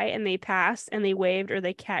drove by and they passed and they waved or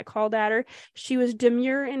they catcalled at her, she was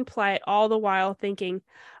demure and polite all the while thinking,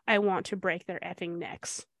 I want to break their effing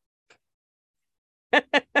necks.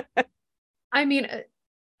 I mean,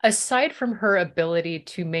 Aside from her ability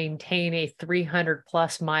to maintain a 300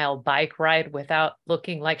 plus mile bike ride without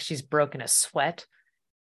looking like she's broken a sweat,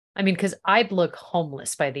 I mean, because I'd look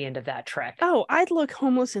homeless by the end of that trek. Oh, I'd look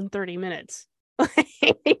homeless in 30 minutes. I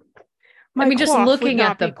My mean, just coif would looking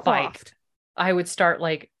not at the be bike, coiffed. I would start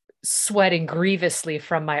like sweating grievously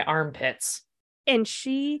from my armpits. And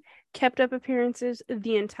she kept up appearances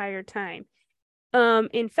the entire time.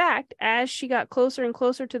 In fact, as she got closer and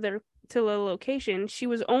closer to the location, she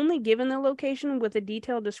was only given the location with a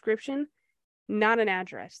detailed description, not an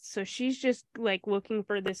address. So she's just like looking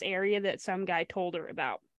for this area that some guy told her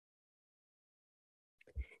about.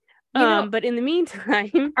 But in the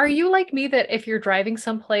meantime, are you like me that if you're driving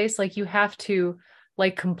someplace, like you have to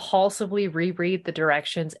like compulsively reread the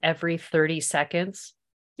directions every 30 seconds?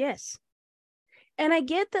 yes. And I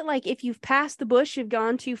get that, like, if you've passed the bush, you've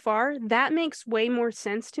gone too far. That makes way more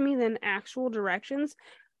sense to me than actual directions.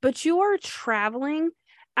 But you are traveling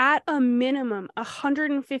at a minimum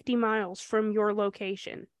 150 miles from your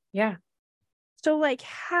location. Yeah. So, like,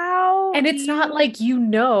 how And do it's not you... like,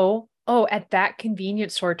 oh, at that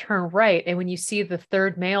convenience store, turn right. And when you see the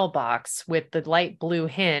third mailbox with the light blue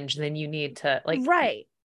hinge, then you need to like, Right.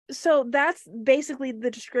 So that's basically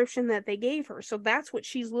the description that they gave her. So that's what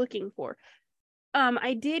she's looking for.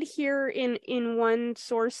 I did hear in one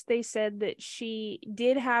source they said that she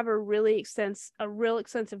did have a real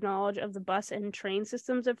extensive knowledge of the bus and train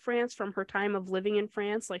systems of France from her time of living in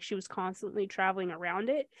France. Like, she was constantly traveling around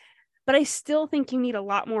it. But I still think you need a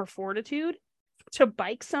lot more fortitude to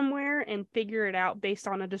bike somewhere and figure it out based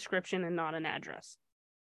on a description and not an address.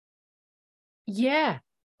 yeah.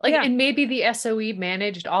 Like, Yeah, and maybe the SOE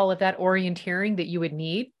managed all of that orienteering that you would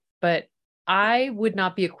need, but I would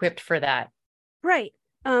not be equipped for that. right.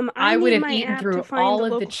 I I would need have my eaten app to through find the all of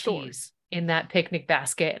the local store cheese in that picnic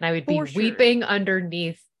basket and I would be for sure. weeping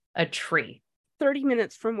underneath a tree. 30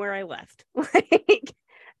 minutes from where I left. Like,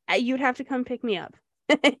 you'd have to come pick me up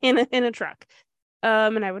in a truck.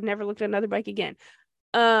 And I would never look at another bike again.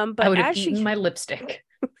 I But would have as eaten she my lipstick.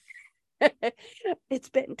 it's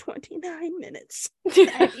been 29 minutes.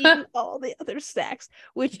 I've eaten all the other snacks,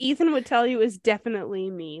 which Ethan would tell you is definitely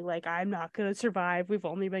me. Like, I'm not gonna survive. We've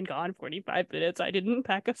only been gone 45 minutes. I didn't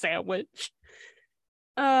pack a sandwich.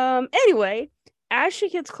 Anyway, as she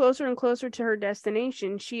gets closer and closer to her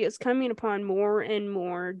destination, she is coming upon more and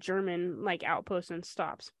more German like outposts and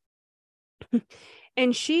stops.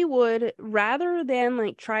 And she would, rather than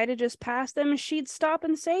like try to just pass them, she'd stop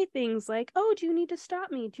and say things like, "Oh, do you need to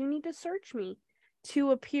stop me? Do you need to search me?"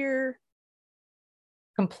 To appear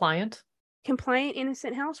Compliant. compliant,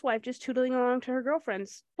 innocent housewife just tootling along to her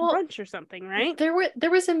girlfriend's Well, brunch or something, right? there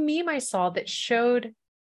was a meme I saw that showed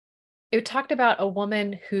it talked about a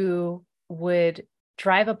woman who would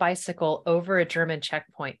drive a bicycle over a German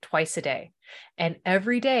checkpoint twice a day. And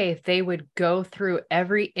every day they would go through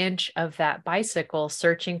every inch of that bicycle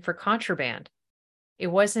searching for contraband. It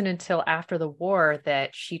wasn't until after the war that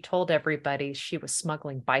she told everybody she was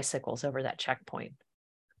smuggling bicycles over that checkpoint.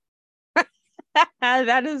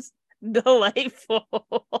 That is delightful.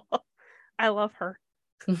 I love her.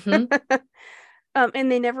 Mm-hmm.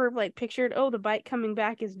 And they never like pictured, oh, the bike coming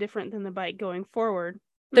back is different than the bike going forward.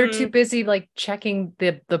 They're too busy like checking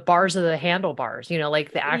the bars of the handlebars,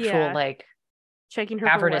 like the actual Yeah, like checking her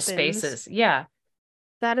for cavernous weapons. spaces. Yeah.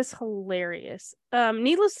 That is hilarious.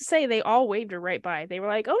 Needless to say, they all waved her right by. They were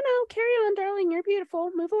like, "Oh no, carry on, darling. You're beautiful.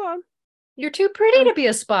 Move along." You're too pretty to be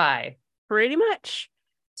a spy. Pretty much.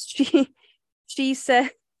 She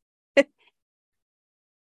said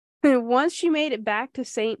once she made it back to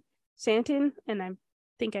Saint Santin, and I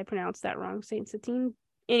think I pronounced that wrong, Saint Satine.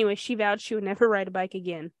 Anyway, she vowed she would never ride a bike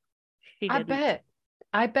again. She I didn't. bet.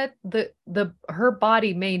 I bet the her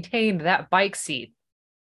body maintained that bike seat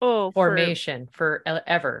Oh, formation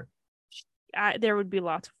forever. there would be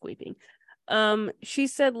lots of weeping. She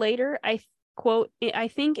said later, I quote, "I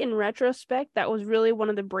think in retrospect that was really one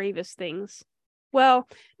of the bravest things. Well,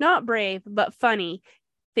 not brave, but funny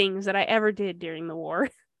things that I ever did during the war."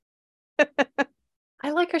 I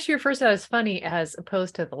like how she refers to that as funny as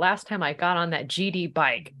opposed to the last time I got on that GD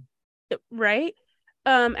bike. Right?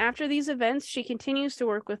 After these events, she continues to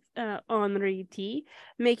work with Henri T,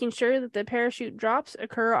 making sure that the parachute drops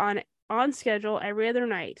occur on schedule every other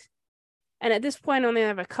night. And at this point, I only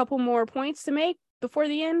have a couple more points to make before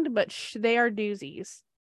the end, but they are doozies.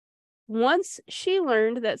 Once she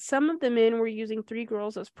learned that some of the men were using 3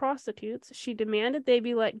 girls as prostitutes, she demanded they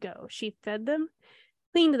be let go. She fed them,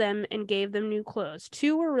 cleaned them, and gave them new clothes.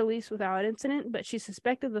 2 were released without incident, but she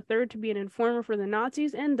suspected the third to be an informer for the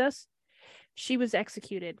Nazis, and thus she was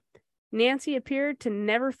executed. Nancy appeared to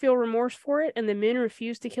never feel remorse for it, and the men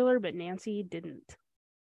refused to kill her, but Nancy didn't.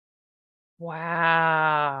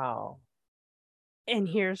 Wow. And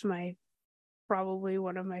here's probably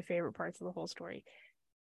one of my favorite parts of the whole story.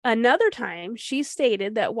 Another time, she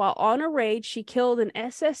stated that while on a raid, she killed an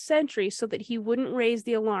SS sentry so that he wouldn't raise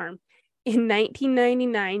the alarm. In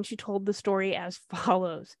 1999, she told the story as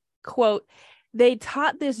follows, quote, "They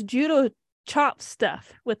taught this judo chop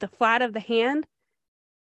stuff with the flat of the hand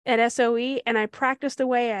at SOE, and I practiced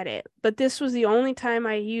away at it. But this was the only time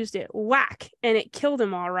I used it. Whack! And it killed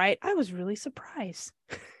him all right. I was really surprised."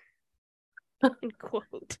 End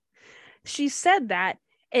quote. She said that,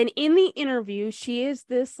 and in the interview, she is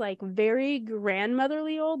this like very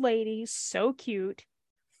grandmotherly old lady, so cute.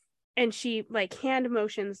 And she like hand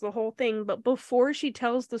motions the whole thing, but before she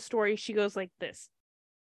tells the story, she goes like this.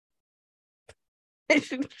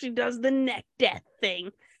 She does the neck death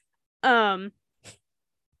thing. I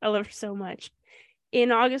love her so much.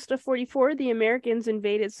 In August of 44, the Americans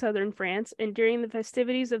invaded southern France, and during the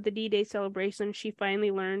festivities of the D-Day celebration, she finally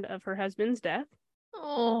learned of her husband's death.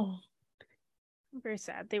 Oh. Very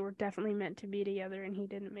sad. They were definitely meant to be together, and he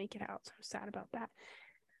didn't make it out, so I'm sad about that.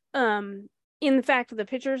 In the fact of the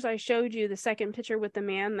pictures I showed you, the second picture with the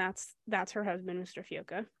man, that's her husband, Mr.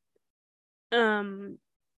 Fioca.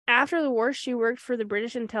 After the war, she worked for the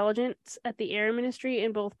British intelligence at the Air Ministry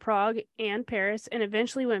in both Prague and Paris, and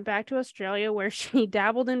eventually went back to Australia, where she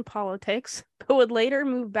dabbled in politics, but would later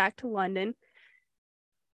move back to London,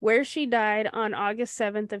 where she died on August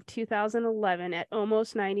 7th of 2011 at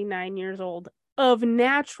almost 99 years old of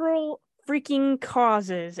natural freaking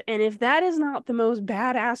causes. And if that is not the most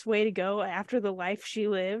badass way to go after the life she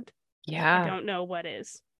lived, Yeah. I don't know what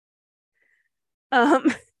is.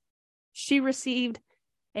 She received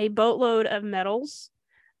a boatload of medals.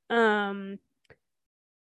 The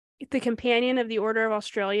Companion of the Order of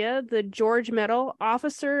Australia, the George Medal,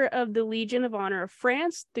 Officer of the Legion of Honor of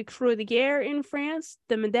France, the Croix de Guerre in France,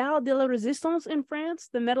 the Médaille de la Résistance in France,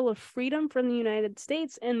 the Medal of Freedom from the United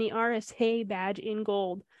States, and the RSA badge in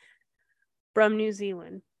gold from New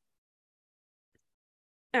Zealand.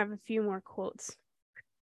 I have a few more quotes.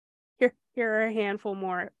 Here are a handful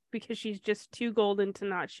more, because she's just too golden to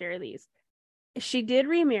not share these. She did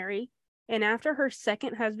remarry, and after her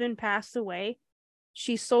second husband passed away,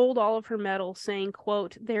 she sold all of her medals, saying,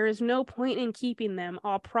 quote, "There is no point in keeping them.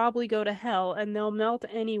 I'll probably go to hell and they'll melt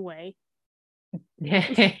anyway."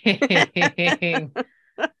 I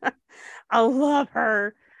love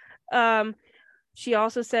her. She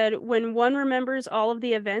also said, "When one remembers all of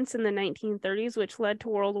the events in the 1930s which led to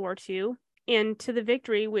World War II and to the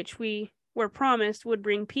victory which we were promised would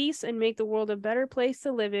bring peace and make the world a better place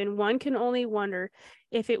to live in, one can only wonder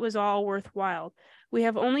if it was all worthwhile. We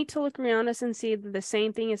have only to look around us and see that the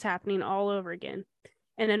same thing is happening all over again.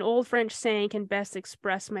 And an old French saying can best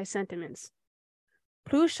express my sentiments.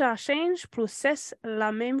 Plus ça change, plus c'est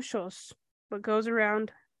la même chose. What goes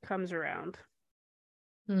around comes around."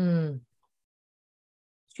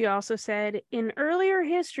 She also said, "In earlier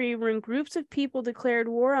history, when groups of people declared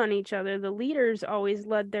war on each other, the leaders always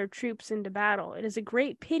led their troops into battle. It is a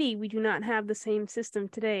great pity we do not have the same system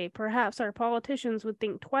today. Perhaps our politicians would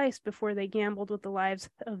think twice before they gambled with the lives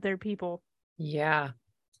of their people." Yeah.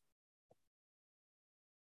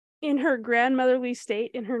 In her grandmotherly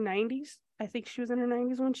state in her 90s, I think she was in her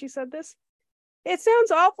 90s when she said this, "It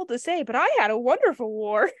sounds awful to say, but I had a wonderful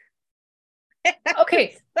war."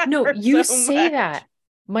 Okay. No, you so say much. that.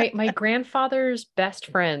 My grandfather's best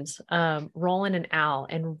friends, Roland and Al,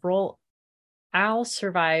 and Al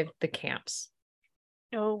survived the camps.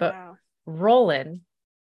 Oh, But wow. Roland,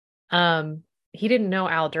 he didn't know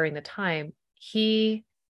Al during the time. He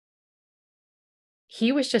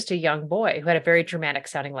was just a young boy who had a very dramatic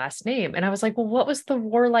sounding last name. And I was like, "Well, what was the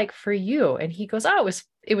war like for you?" And he goes, "Oh,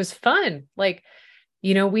 it was fun. Like,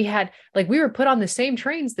 we had, like, we were put on the same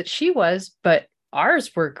trains that she was, but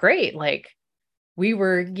ours were great. Like, we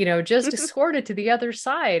were, just escorted to the other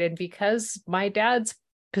side. And because my dad's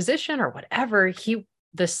position or whatever,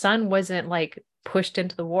 the son wasn't like pushed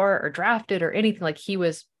into the war or drafted or anything, like he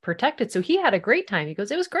was protected. So he had a great time." He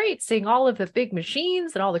goes, "It was great seeing all of the big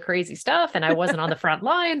machines and all the crazy stuff. And I wasn't on the front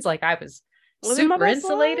lines. Like, I was Living my super best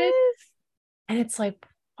insulated." life. And it's like,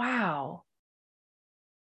 wow.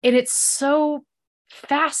 And it's so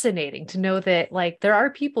fascinating to know that, like, there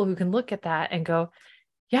are people who can look at that and go,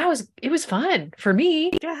 "Yeah, it was fun for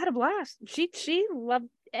me." Yeah, I had a blast. She loved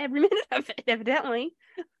every minute of it, evidently.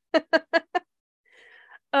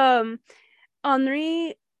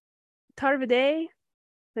 Henri Tarvide,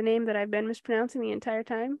 the name that I've been mispronouncing the entire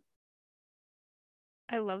time,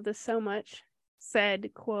 I love this so much,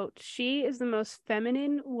 said, quote, "She is the most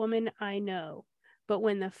feminine woman I know, but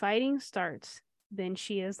when the fighting starts, then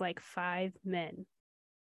she is like 5 men."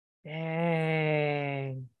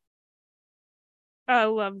 Dang. I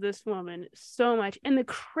love this woman so much. And the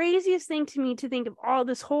craziest thing to me to think of all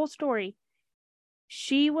this whole story,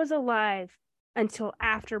 she was alive until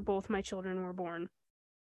after both my children were born.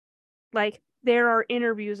 Like, there are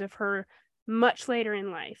interviews of her much later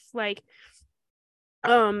in life. Like,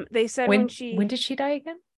 they said When did she die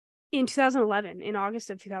again? in 2011, in August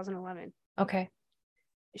of 2011. Okay.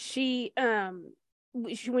 She so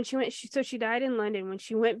she died in London. When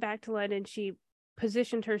she went back to London, she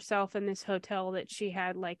positioned herself in this hotel that she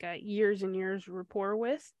had like a years and years rapport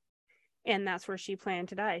with, and that's where she planned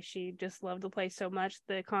to die. She just loved the place so much,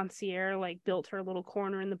 the concierge like built her little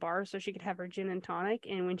corner in the bar so she could have her gin and tonic,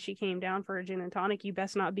 and when she came down for her gin and tonic, you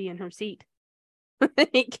best not be in her seat.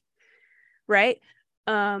 Like, right.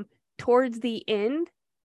 Towards the end,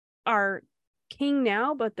 our king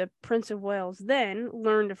now, but the Prince of Wales then,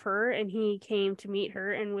 learned of her, and he came to meet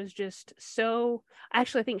her and was just so,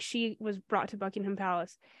 actually I think she was brought to Buckingham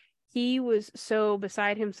Palace. He was so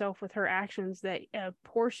beside himself with her actions that a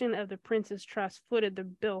portion of the prince's trust footed the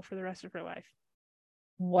bill for the rest of her life.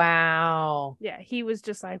 Wow. Yeah, he was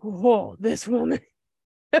just like, whoa, this woman.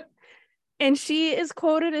 And she is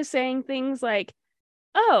quoted as saying things like,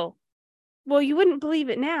 oh, well, you wouldn't believe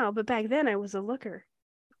it now, but back then I was a looker.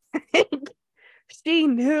 She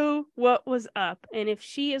knew what was up, and if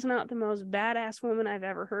she is not the most badass woman I've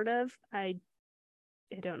ever heard of, I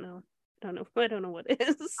don't know. I don't know what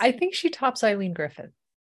is. I think she tops Eileen Griffin.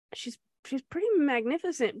 She's pretty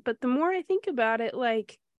magnificent, but the more I think about it,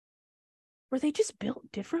 like, were they just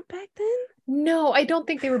built different back then? No, I don't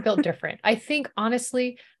think they were built different. I think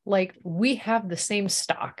honestly, like, we have the same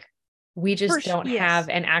stock. We just don't have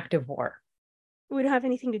an active war. We don't have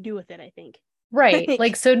anything to do with it, I think. Right.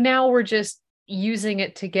 Like, so now we're just using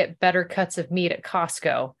it to get better cuts of meat at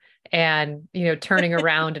Costco and, turning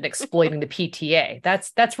around and exploiting the PTA.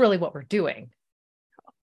 That's really what we're doing.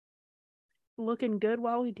 Looking good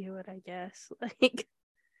while we do it, I guess. Like,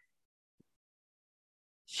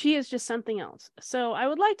 she is just something else. So I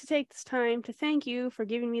would like to take this time to thank you for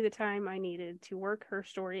giving me the time I needed to work her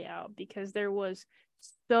story out, because there was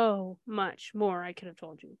so much more I could have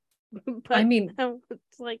told you. But I mean,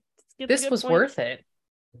 it's like, this was worth it.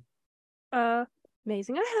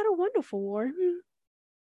 Amazing. I had a wonderful war.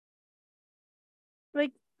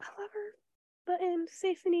 Like, I love her. And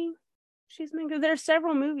Stephanie, she's been good. There are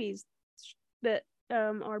several movies that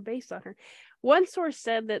are based on her. One source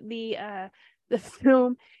said that the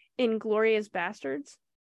film Inglourious Bastards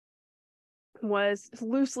was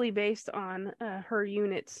loosely based on her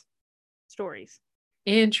unit's stories.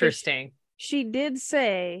 Interesting. She did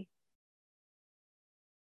say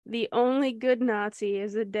the only good Nazi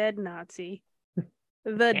is a dead Nazi.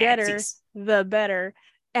 The deader, the better.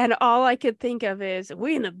 And all I could think of is,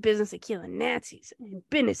 we're in the business of killing Nazis, and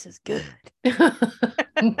business is good.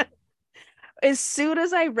 As soon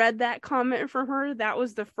as I read that comment from her, that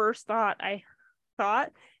was the first thought I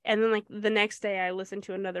thought. And then, like, the next day I listened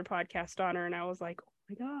to another podcast on her, and I was like, oh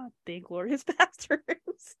my God, the Glorious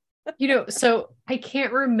Bastards. So I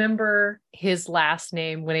can't remember his last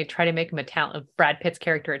name when they try to make him Brad Pitt's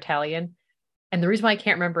character Italian. And the reason why I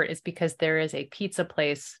can't remember it is because there is a pizza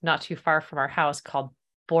place not too far from our house called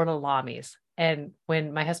Bortolami's. And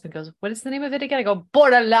when my husband goes, what is the name of it again? I go,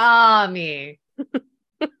 Bortolami.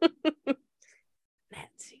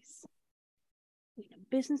 Nazis. We're in the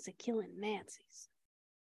business of killing Nazis.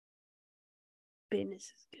 Business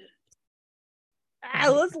is good. I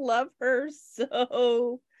just love her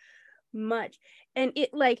so much. And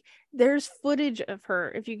it, like, there's footage of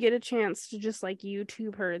her, if you get a chance to just like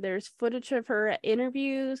YouTube her, there's footage of her at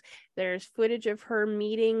interviews, there's footage of her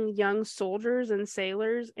meeting young soldiers and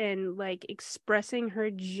sailors and like expressing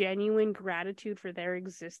her genuine gratitude for their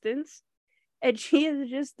existence. And she is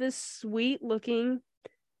just this sweet looking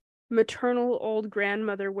maternal old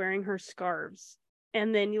grandmother wearing her scarves.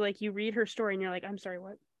 And then you read her story and you're like, I'm sorry,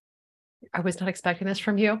 what? I was not expecting this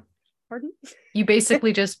from you. Pardon? You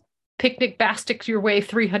basically just picnic basket your way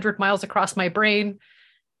 300 miles across my brain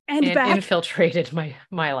and infiltrated my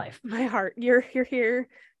life. My heart. You're here.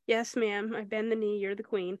 Yes, ma'am. I bend the knee. You're the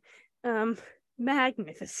queen.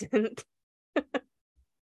 Magnificent.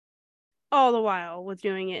 All the while with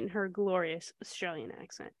doing it in her glorious Australian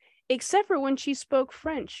accent. Except for when she spoke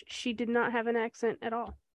French, she did not have an accent at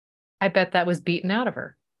all. I bet that was beaten out of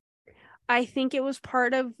her. I think it was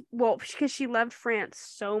part of, because she loved France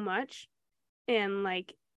so much, and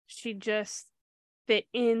like she just fit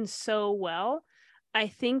in so well. I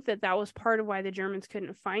think that was part of why the Germans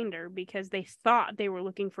couldn't find her, because they thought they were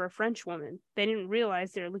looking for a French woman. They didn't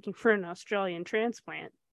realize they were looking for an Australian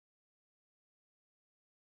transplant.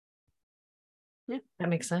 Yeah. That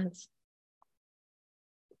makes sense.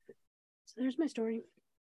 So there's my story.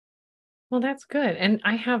 Well, that's good. And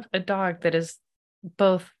I have a dog that is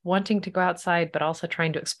both wanting to go outside, but also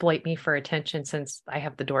trying to exploit me for attention since I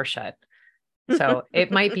have the door shut. So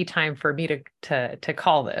it might be time for me to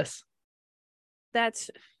call this. That's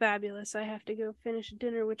fabulous. I have to go finish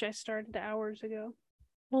dinner, which I started hours ago.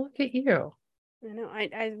 Well, look at you. I know.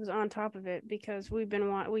 I was on top of it because we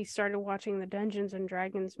started watching the Dungeons and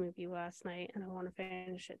Dragons movie last night, and I want to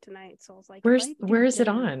finish it tonight. So I was like, Where is it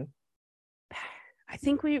on? I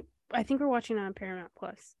think we're watching it on Paramount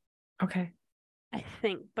Plus. Okay. I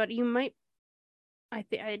think, but you might. I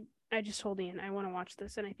just told Ian I want to watch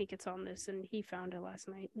this, and I think it's on this, and he found it last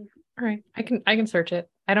night. All right. I can search it.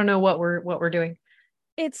 I don't know what we're doing.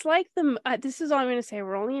 It's like this is all I'm going to say.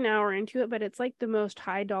 We're only an hour into it, but it's like the most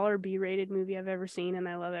high dollar B-rated movie I've ever seen, and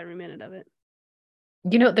I love every minute of it.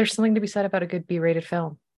 You know, there's something to be said about a good B-rated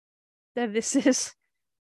film. That this is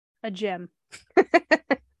a gem.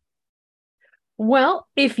 Well,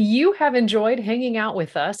 if you have enjoyed hanging out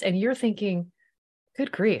with us and you're thinking,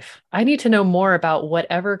 good grief, I need to know more about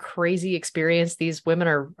whatever crazy experience these women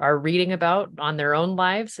are reading about on their own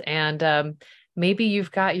lives, and maybe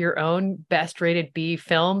you've got your own best rated B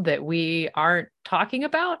film that we aren't talking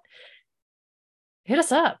about, hit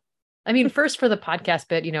us up. I mean, first for the podcast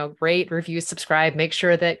bit, rate, review, subscribe, make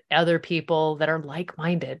sure that other people that are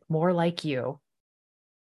like-minded, more like you,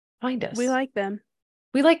 find us. We like them.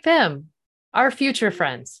 We like them. Our future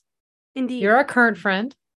friends. Indeed. You're our current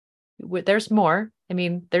friend. There's more. I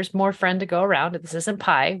mean, there's more friend to go around. This isn't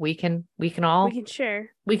pie. We can all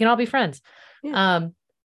share. We can all be friends. Yeah.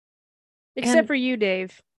 Except for you,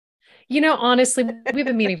 Dave. Honestly, we've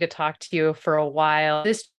been meaning to talk to you for a while.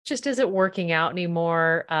 This just isn't working out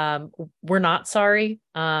anymore. We're not sorry.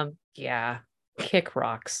 Yeah. Kick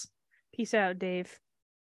rocks. Peace out, Dave.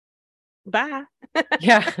 Bye.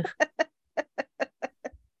 Yeah.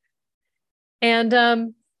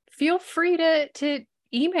 And feel free to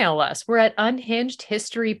email us. We're at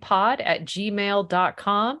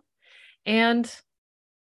unhingedhistorypod@gmail.com. And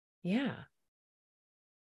yeah,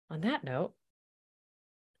 on that note,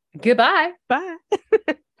 goodbye. Bye.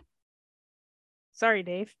 Sorry,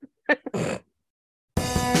 Dave.